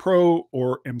M3 Pro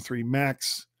or M3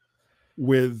 Max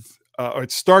with,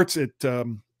 it starts at,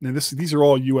 and these are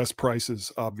all US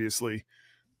prices, obviously,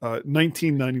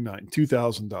 $19.99,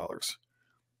 $2,000.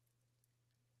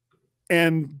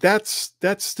 And that's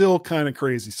still kind of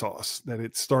crazy sauce that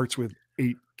it starts with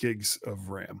 8 gigs of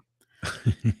RAM.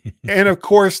 And of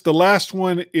course, the last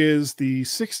one is the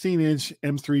 16-inch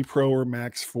M3 Pro or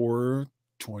Max for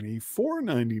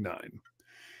 $24.99.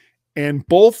 And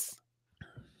both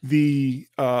the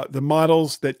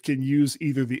models that can use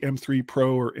either the M3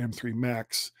 Pro or M3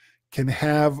 Max can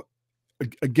have,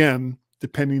 again,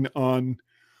 depending on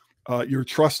your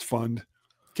trust fund,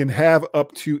 can have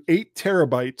up to 8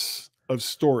 terabytes of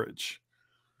storage.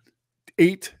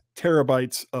 8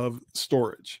 terabytes of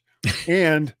storage.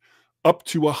 And up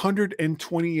to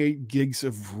 128 gigs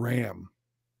of RAM.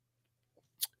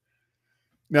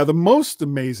 Now, the most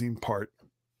amazing part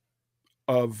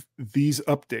of these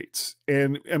updates,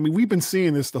 and I mean, we've been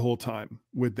seeing this the whole time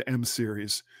with the M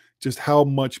series, just how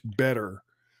much better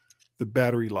the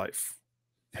battery life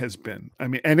has been. I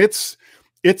mean, and it's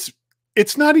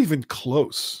not even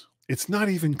close. It's not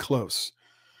even close.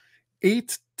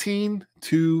 18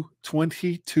 to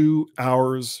 22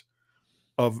 hours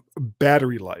of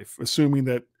battery life, assuming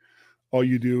that all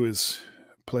you do is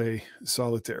play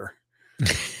solitaire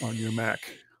on your Mac.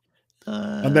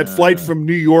 On that flight from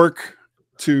New York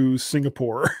to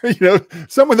Singapore,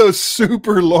 some of those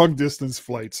super long distance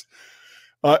flights.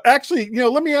 Actually,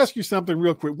 let me ask you something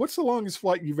real quick. What's the longest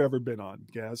flight you've ever been on,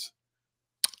 Gaz?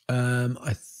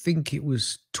 I think it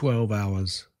was 12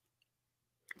 hours.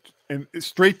 And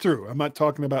straight through. I'm not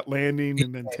talking about landing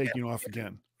and then taking off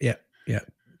again. Yeah.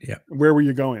 Where were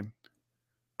you going?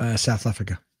 South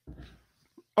Africa.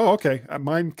 Oh, okay.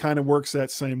 Mine kind of works that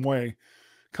same way.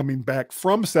 Coming back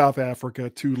from South Africa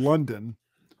to London,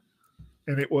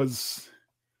 and it was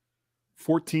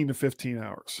 14 to 15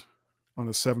 hours on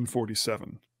a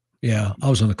 747. Yeah, I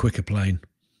was on a quicker plane.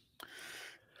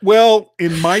 Well,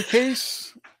 in my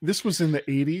case, this was in the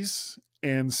 80s,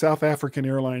 and South African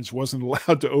Airlines wasn't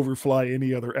allowed to overfly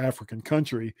any other African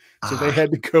country, so they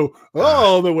had to go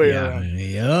all the way around.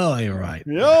 Yeah, you're right.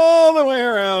 All the way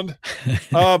around.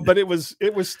 But it was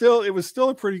still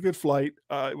a pretty good flight.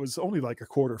 It was only like a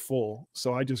quarter full,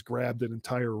 so I just grabbed an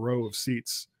entire row of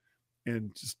seats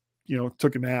and just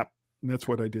took a nap, and that's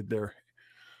what I did there.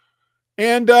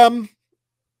 And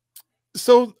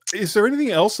so is there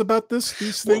anything else about these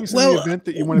things in the event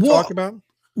that you want to talk about?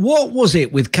 What was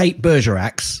it with Kate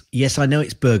Bergerac's? Yes, I know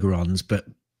it's Bergerons, but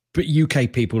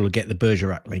UK people will get the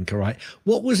Bergerac link, all right?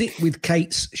 What was it with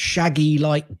Kate's shaggy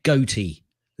like goatee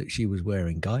that she was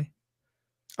wearing, Guy?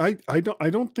 I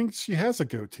don't think she has a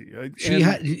goatee. She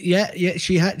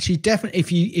definitely.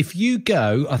 If you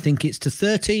go, I think it's to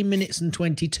 13 minutes and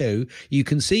 22. You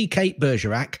can see Kate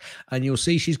Bergerac, and you'll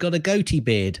see she's got a goatee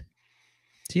beard.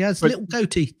 She has a little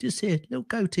goatee, just here, little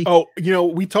goatee. Oh,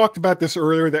 we talked about this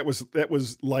earlier. That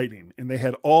was lighting, and they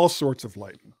had all sorts of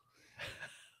lighting.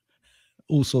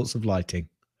 All sorts of lighting.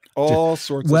 All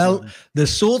sorts. Well, the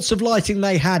sorts of lighting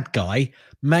they had, Guy,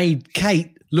 made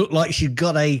Kate look like she'd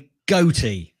got a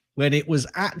goatee when it was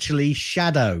actually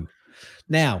shadow.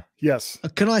 Now, yes,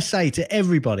 can I say to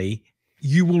everybody,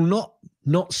 you will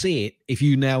not see it if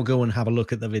you now go and have a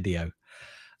look at the video.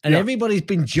 And everybody's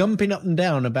been jumping up and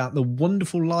down about the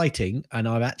wonderful lighting. And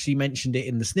I've actually mentioned it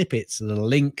in the snippets, the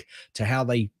link to how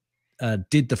they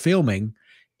did the filming.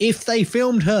 If they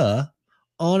filmed her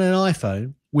on an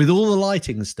iPhone with all the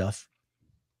lighting and stuff,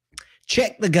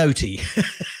 check the goatee.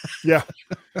 Yeah.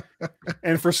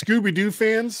 And for Scooby-Doo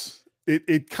fans,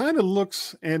 it kind of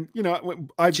looks, and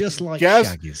I just like guess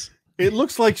Shaggy's. It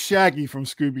looks like Shaggy from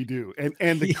Scooby-Doo.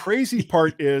 And the crazy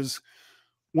part is,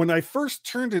 when I first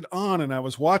turned it on and I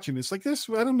was watching, it's like this.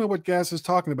 I don't know what Gaz is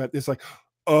talking about. It's like,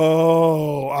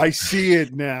 oh, I see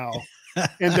it now.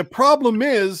 And the problem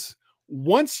is,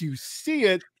 once you see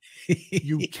it,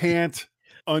 you can't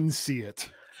unsee it.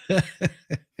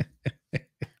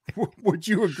 Would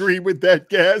you agree with that,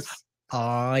 Gaz?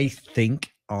 I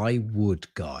think I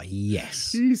would, Guy.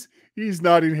 Yes. He's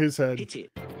nodding his head. Hit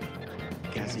it.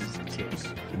 Gaz's tips.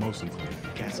 Emotion.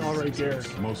 It's all right there.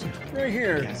 Emotion. Right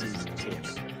here. Gaz's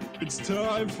tips. It's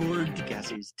time for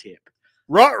Gaz's tip.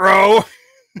 Ruh-roh.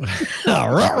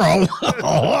 Gaz's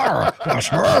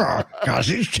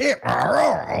tip.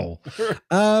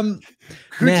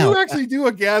 Could you actually do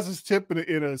a Gaz's tip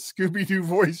in a Scooby-Doo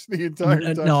voice the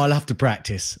entire time? No, I'll have to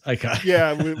practice. Okay.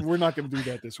 Yeah, we're not going to do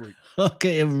that this week.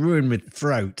 Okay, it'll ruin my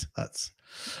throat. That's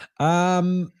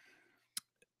I've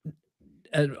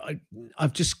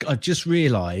just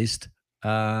realized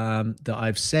that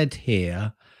I've said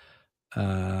here.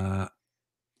 I'll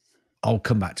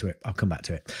come back to it.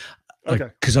 Okay.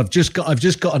 Because I've just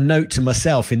got a note to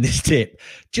myself in this tip.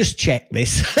 Just check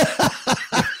this.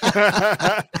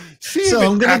 See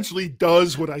if it actually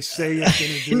does what I say it's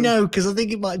going to do. No, because I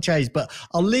think it might change, but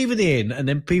I'll leave it in, and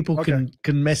then people can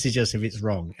message us if it's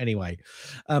wrong. Anyway,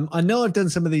 I know I've done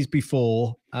some of these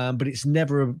before, but it's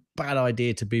never a bad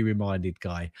idea to be reminded,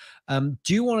 Guy. Do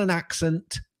you want an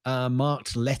accent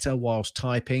marked letter whilst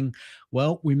typing?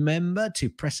 Well, remember to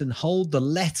press and hold the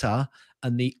letter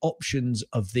and the options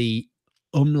of the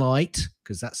umlaut,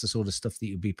 because that's the sort of stuff that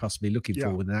you'd be possibly looking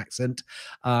for with an accent.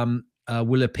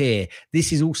 will appear.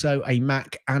 This is also a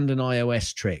Mac and an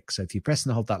iOS trick. So if you press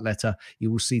and hold that letter,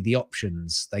 you will see the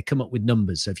options. They come up with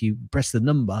numbers. So if you press the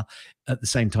number at the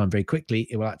same time very quickly,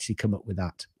 it will actually come up with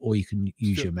that. Or you can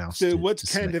use your mouse. So what to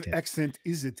kind of select it. accent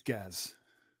is it, Gaz?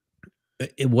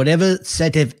 Whatever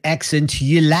set of accent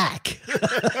you like.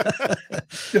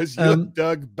 Does your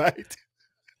dog bite?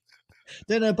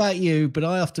 Don't know about you, but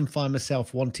I often find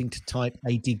myself wanting to type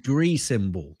a degree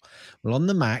symbol. Well, on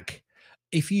the Mac,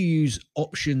 if you use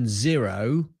option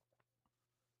 0,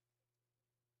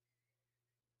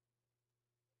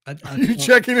 Are you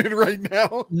checking it right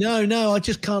now? No, I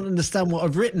just can't understand what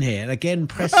I've written here. And again,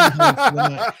 pressing hold for the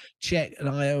Mac, check, and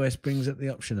iOS brings up the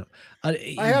option up. I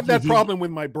have that problem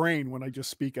with my brain when I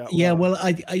just speak out loud. Yeah, well,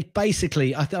 I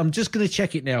basically, I'm just going to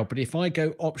check it now. But if I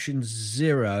go option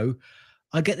 0,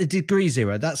 I get the degree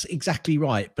 0. That's exactly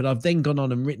right. But I've then gone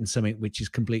on and written something which has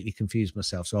completely confused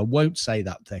myself. So I won't say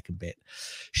that second bit.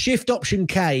 Shift option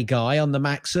K, Guy, on the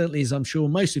Mac, certainly, as I'm sure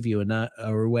most of you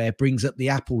are aware, brings up the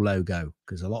Apple logo,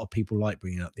 because a lot of people like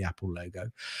bringing up the Apple logo.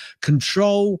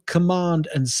 Control, Command,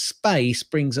 and Space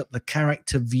brings up the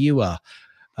character viewer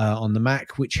on the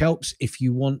Mac, which helps if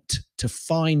you want to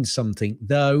find something.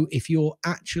 Though, if you're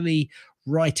actually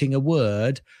writing a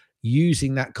word,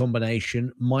 using that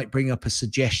combination might bring up a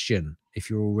suggestion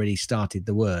if you're already started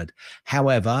the word.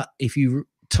 However, if you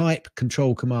type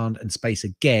Control, Command, and Space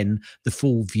again, the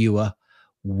full viewer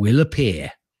will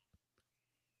appear.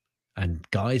 And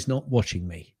Guy's not watching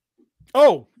me.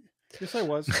 Oh, yes, I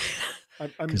was.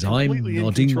 Because I'm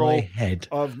nodding my head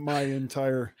of my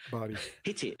entire body.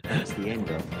 Hit it. That's the end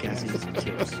of Gaz's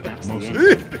tips. That's the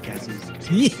end of Gaz's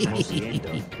tips. That's the end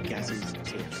of Gaz's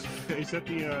tips. Is that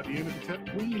the end of the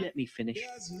tip? Will you let me finish?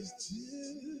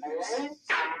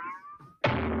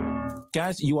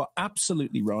 Gaz, you are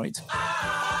absolutely right.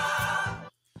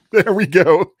 There we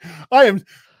go. I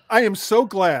am so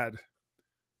glad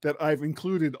that I've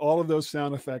included all of those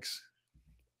sound effects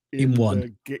in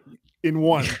one.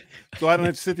 So I don't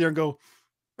have to sit there and go.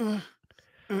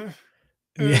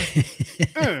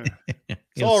 It's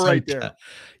all right there.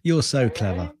 You're so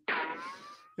clever.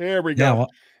 There we go. Now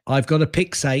I've got a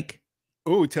picksake.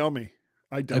 Oh, tell me.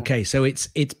 I don't. Okay, so it's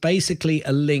basically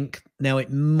a link. Now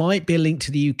it might be a link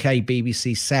to the UK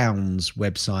BBC Sounds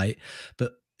website,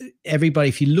 but everybody,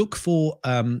 if you look for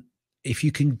if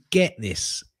you can get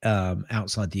this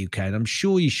outside the UK, and I'm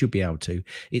sure you should be able to,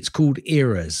 it's called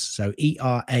Eras, so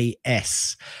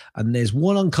ERAS, and there's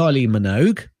one on Kylie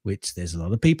Minogue, which there's a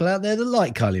lot of people out there that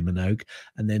like Kylie Minogue,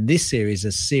 and then this series,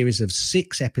 a series of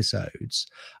 6 episodes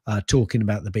talking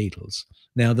about the Beatles.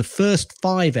 Now, the first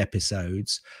 5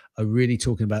 episodes are really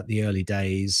talking about the early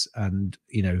days and,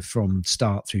 you know, from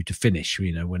start through to finish,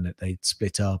 you know, when they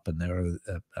split up and there are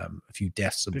a few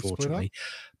deaths, unfortunately.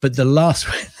 But the last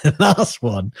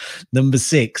one, number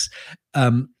 6,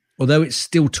 although it's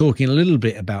still talking a little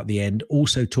bit about the end,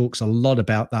 also talks a lot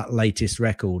about that latest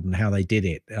record and how they did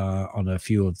it on a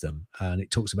few of them. And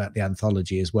it talks about the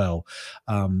anthology as well.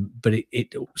 But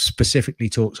it specifically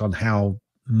talks on how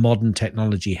modern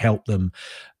technology helped them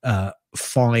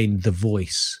find the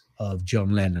voice of John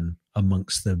Lennon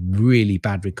amongst the really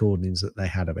bad recordings that they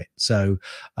had of it. So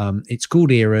it's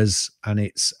called Eras, and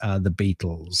it's the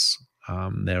Beatles.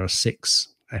 There are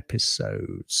 6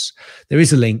 episodes. There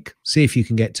is a link. See if you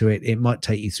can get to it. It might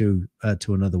take you through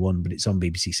to another one, but it's on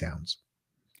BBC Sounds.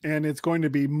 And it's going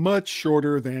to be much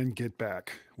shorter than Get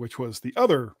Back, which was the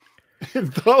other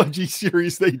anthology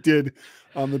series they did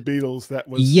on the Beatles. That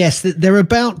was, yes, they're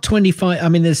about 25. I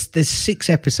mean, there's 6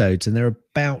 episodes and they're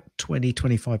about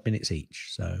 20-25 minutes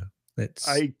each. So that's,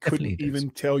 I couldn't even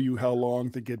tell you how long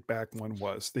the Get Back one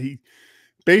was. They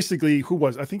basically,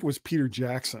 I think it was Peter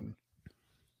Jackson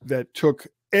that took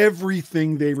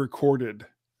everything they recorded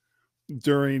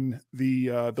during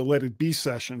the Let It Be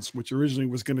sessions, which originally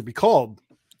was going to be called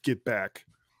Get Back,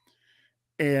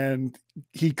 and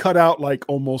he cut out like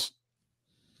almost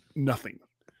nothing.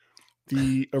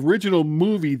 The original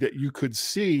movie that you could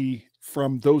see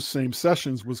from those same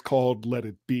sessions was called Let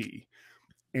It Be,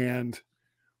 and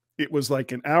it was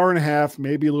like an hour and a half,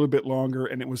 maybe a little bit longer,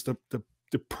 and it was the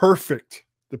perfect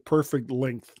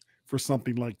length for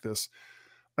something like this.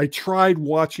 I tried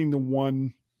watching the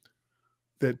one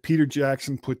that Peter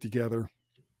Jackson put together,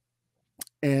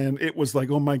 and it was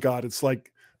like, oh my God, it's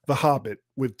like The Hobbit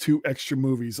with 2 extra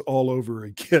movies all over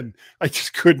again. I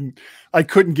just couldn't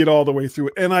get all the way through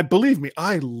it. And believe me,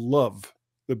 I love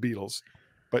the Beatles,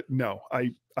 but no,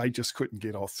 I just couldn't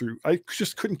get all through. I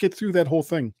just couldn't get through that whole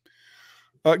thing.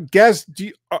 Gaz,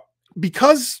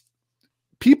 because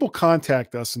people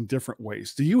contact us in different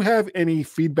ways, do you have any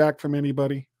feedback from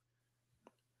anybody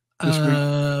this week?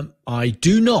 I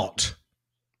do not.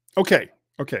 Okay.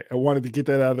 I wanted to get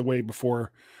that out of the way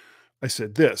before I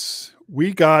said this.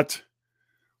 We got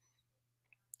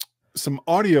some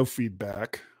audio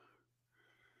feedback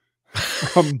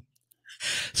from.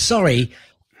 Sorry,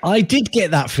 I did get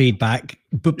that feedback,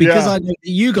 but because Yeah. I know that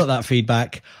you got that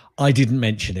feedback, I didn't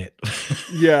mention it.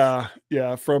 Yeah,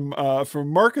 from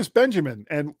Marcus Benjamin.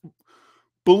 And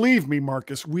believe me,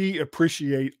 Marcus, we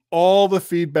appreciate all the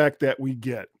feedback that we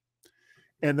get.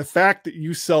 And the fact that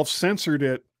you self-censored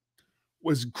it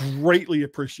was greatly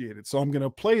appreciated. So I'm going to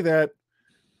play that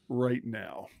right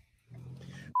now.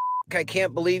 I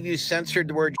can't believe you censored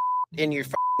the word in your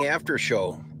after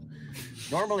show.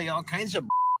 Normally, all kinds of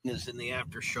is in the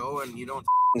after show, and you don't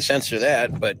censor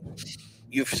that, but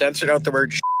you've censored out the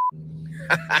word.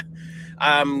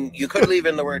 You could leave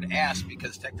in the word ass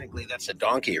because technically that's a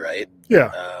donkey, right?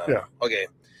 Yeah. Okay.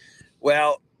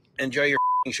 Well, enjoy your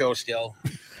show still.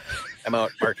 I'm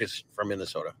out, Marcus from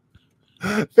Minnesota.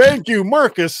 Thank you,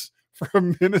 Marcus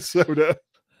from Minnesota.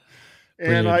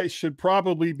 And Brilliant. I should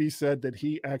probably be said that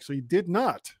he actually did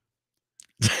not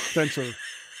censor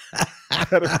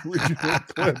that original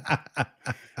clip.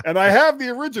 And I have the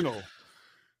original,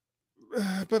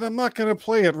 but I'm not going to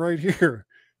play it right here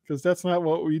because that's not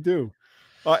what we do.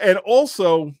 And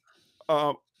also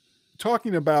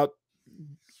talking about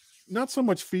not so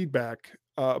much feedback,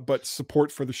 but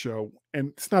support for the show. And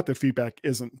it's not that feedback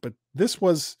isn't, but this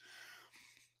was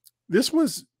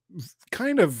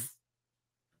kind of,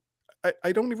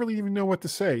 I don't really even know what to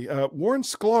say. Warren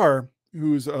Sklar,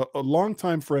 who's a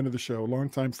longtime friend of the show,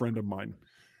 longtime friend of mine,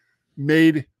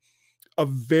 made a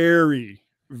very,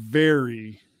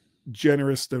 very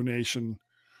generous donation.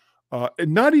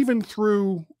 And not even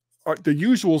through the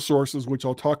usual sources, which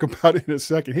I'll talk about in a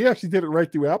second. He actually did it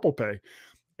right through Apple Pay.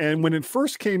 And when it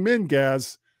first came in,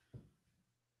 Gaz,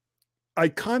 I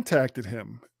contacted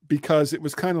him because it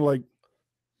was kind of like,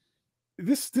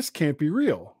 this can't be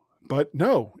real. But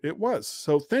no, it was.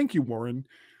 So thank you, Warren.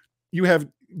 You have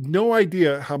no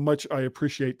idea how much I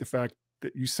appreciate the fact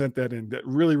that you sent that in. That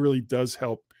really, really does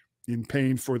help in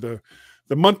paying for the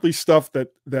monthly stuff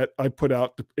that I put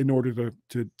out in order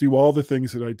to do all the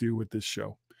things that I do with this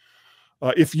show.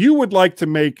 If you would like to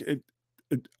make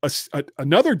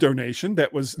another donation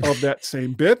that was of that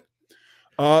same bit,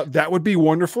 that would be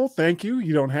wonderful. Thank you.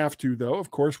 You don't have to, though.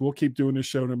 Of course, we'll keep doing this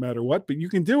show no matter what, but you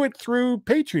can do it through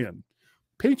Patreon.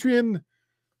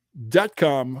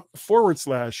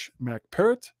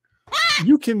 Patreon.com/MacParrot.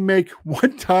 You can make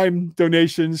one-time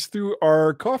donations through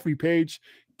our coffee page,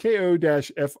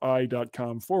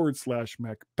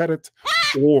 ko-fi.com/MacParrot,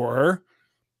 or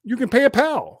you can pay a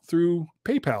pal through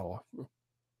PayPal.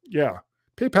 Yeah,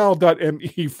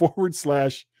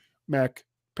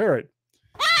 paypal.me/MacParrot.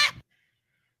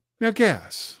 Now,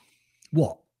 Gaz.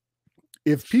 What?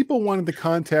 If people wanted to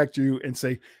contact you and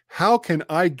say, how can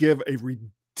I give a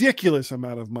ridiculous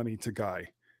amount of money to Guy?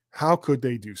 How could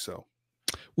they do so?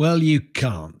 Well, you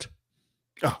can't.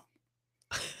 Oh.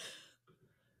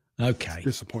 Okay. It's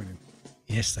disappointing.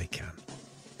 Yes, they can.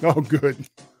 Oh, good.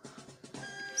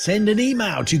 Send an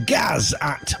email to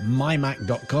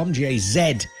gaz@mymac.com,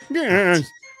 G-A-Z Yes.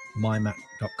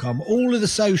 mymac.com. All of the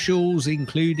socials,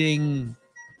 including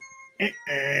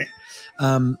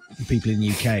people in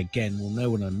the UK, again, will know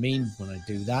what I mean when I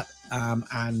do that.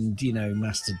 And,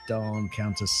 Mastodon,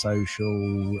 Counter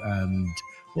Social, and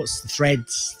what's the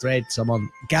Threads? I'm on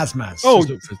Gazmaz. Oh.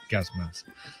 Just look for Gazmaz.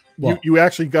 You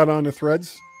actually got on the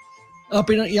Threads? I've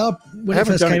been, when it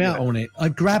first came out yet. on it, I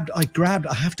have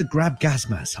to grab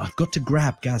Gazmaz. I've got to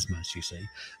grab Gazmaz, you see.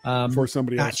 For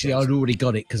somebody else. Actually, I'd already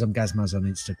got it because I'm Gazmaz on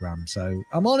Instagram. So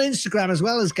I'm on Instagram as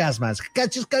well as Gazmaz.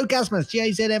 Just go Gazmaz,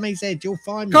 Gazmaz. You'll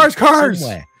find me Cars.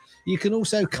 somewhere. You can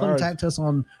also contact us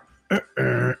on,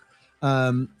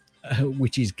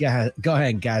 which is Guy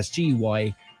and Gaz,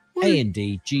 GYANDGAZ.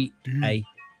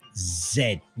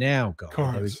 Now, guys,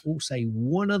 Cars. there is also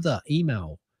one other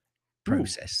email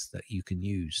process that you can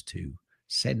use to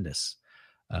send us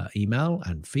email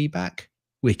and feedback,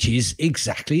 which is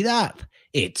exactly that.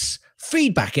 It's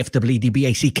feedback,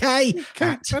 FWDBACK,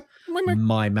 at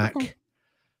mymac.com.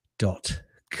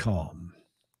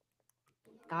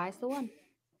 Guy's the one.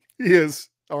 He is.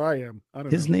 Or I am. I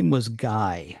don't His know. name was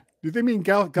Guy. Did they mean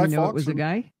Guy You know Fawkes? it was a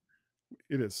guy?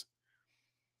 It is.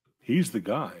 He's the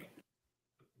guy.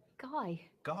 Guy.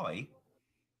 Guy?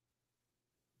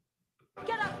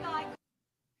 Get up, Guy.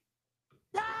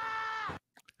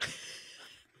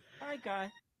 Hi,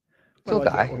 Guy. I like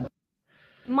that one.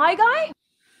 My guy?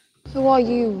 Who are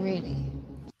you really?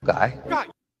 Guy. Guy?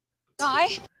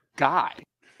 Guy.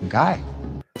 Guy.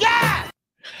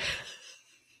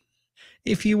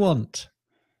 If you want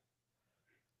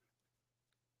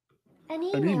An An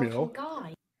email, email. from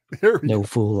Guy. There we No go.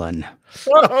 foolin'.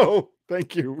 Oh,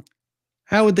 thank you.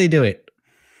 How would they do it?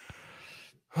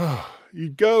 You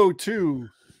go to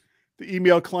the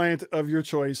email client of your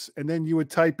choice, and then you would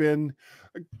type in.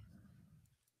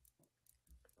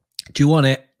 Do you want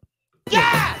it?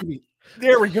 Yeah.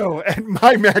 There we go. At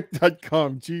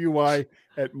mymac.com. GUI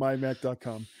at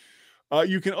mymac.com.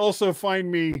 You can also find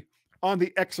me on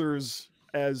the Xers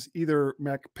as either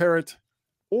Mac Parrot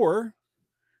or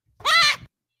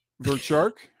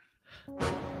VertShark.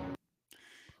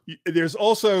 There's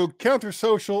also Counter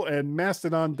Social and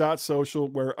Mastodon.social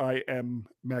where I am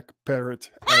Mac Parrot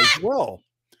as well.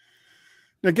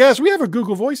 Now, guys, we have a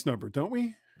Google Voice number, don't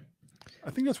we? I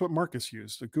think that's what Marcus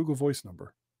used, a Google Voice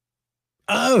number.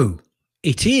 Oh,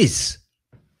 it is.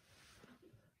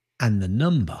 And the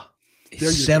number There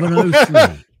is you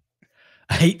 703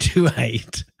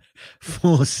 828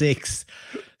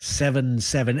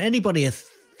 4677. Anybody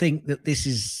think that this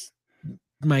is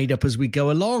made up as we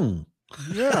go along?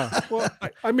 Yeah. Well,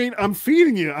 I mean, I'm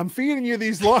feeding you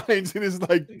these lines, and it's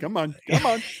like, come on.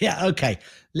 Yeah, okay.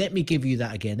 Let me give you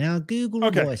that again. Our Google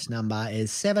Okay. Voice number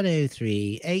is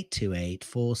 703 828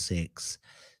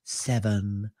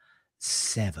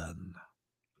 4677.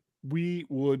 We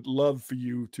would love for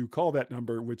you to call that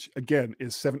number, which again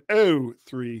is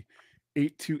 703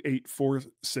 828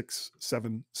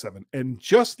 4677. And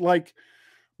just like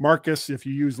Marcus, if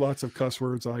you use lots of cuss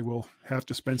words, I will have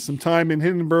to spend some time in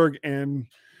Hindenburg and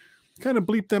kind of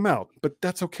bleep them out, but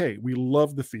that's okay. We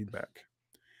love the feedback.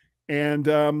 And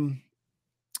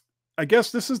I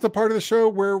guess this is the part of the show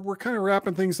where we're kind of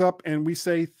wrapping things up and we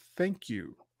say thank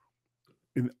you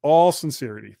in all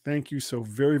sincerity. Thank you so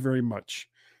very, very much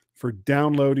for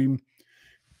downloading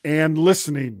and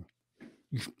listening.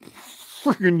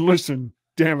 Freaking listen,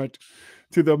 damn it,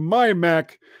 to the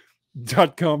MyMac.com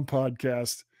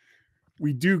podcast.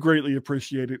 We do greatly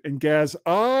appreciate it. And Gaz,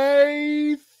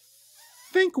 I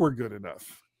think we're good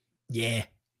enough. Yeah.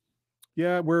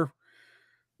 Yeah, we're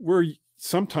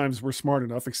sometimes we're smart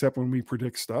enough, except when we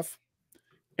predict stuff.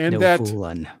 And No that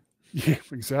foolin'. yeah,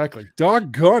 exactly.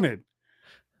 Doggone it.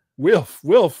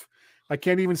 Wilf. I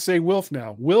can't even say Wilf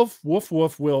now. Wilf.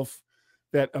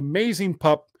 That amazing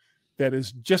pup that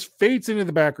is just fades into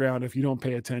the background if you don't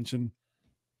pay attention.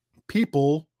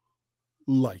 People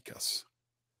like us.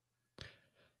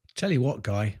 Tell you what,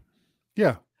 Guy,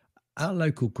 Yeah. our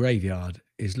local graveyard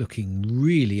is looking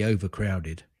really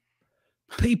overcrowded.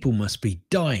 People must be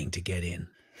dying to get in.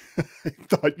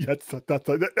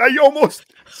 I almost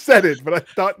said it, but I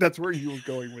thought that's where you were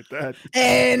going with that.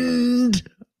 And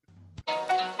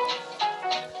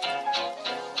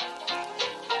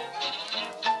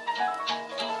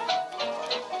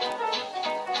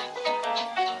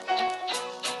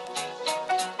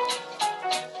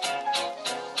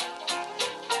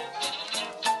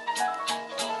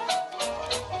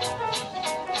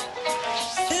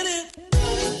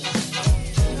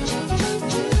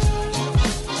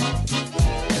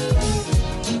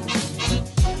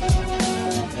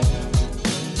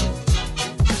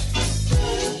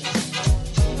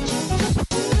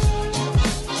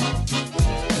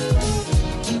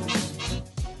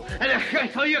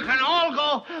so you can all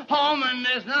go home and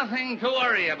there's nothing to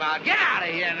worry about. Get out of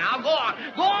here now. Go on.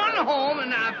 Go on home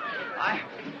and I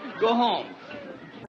go home.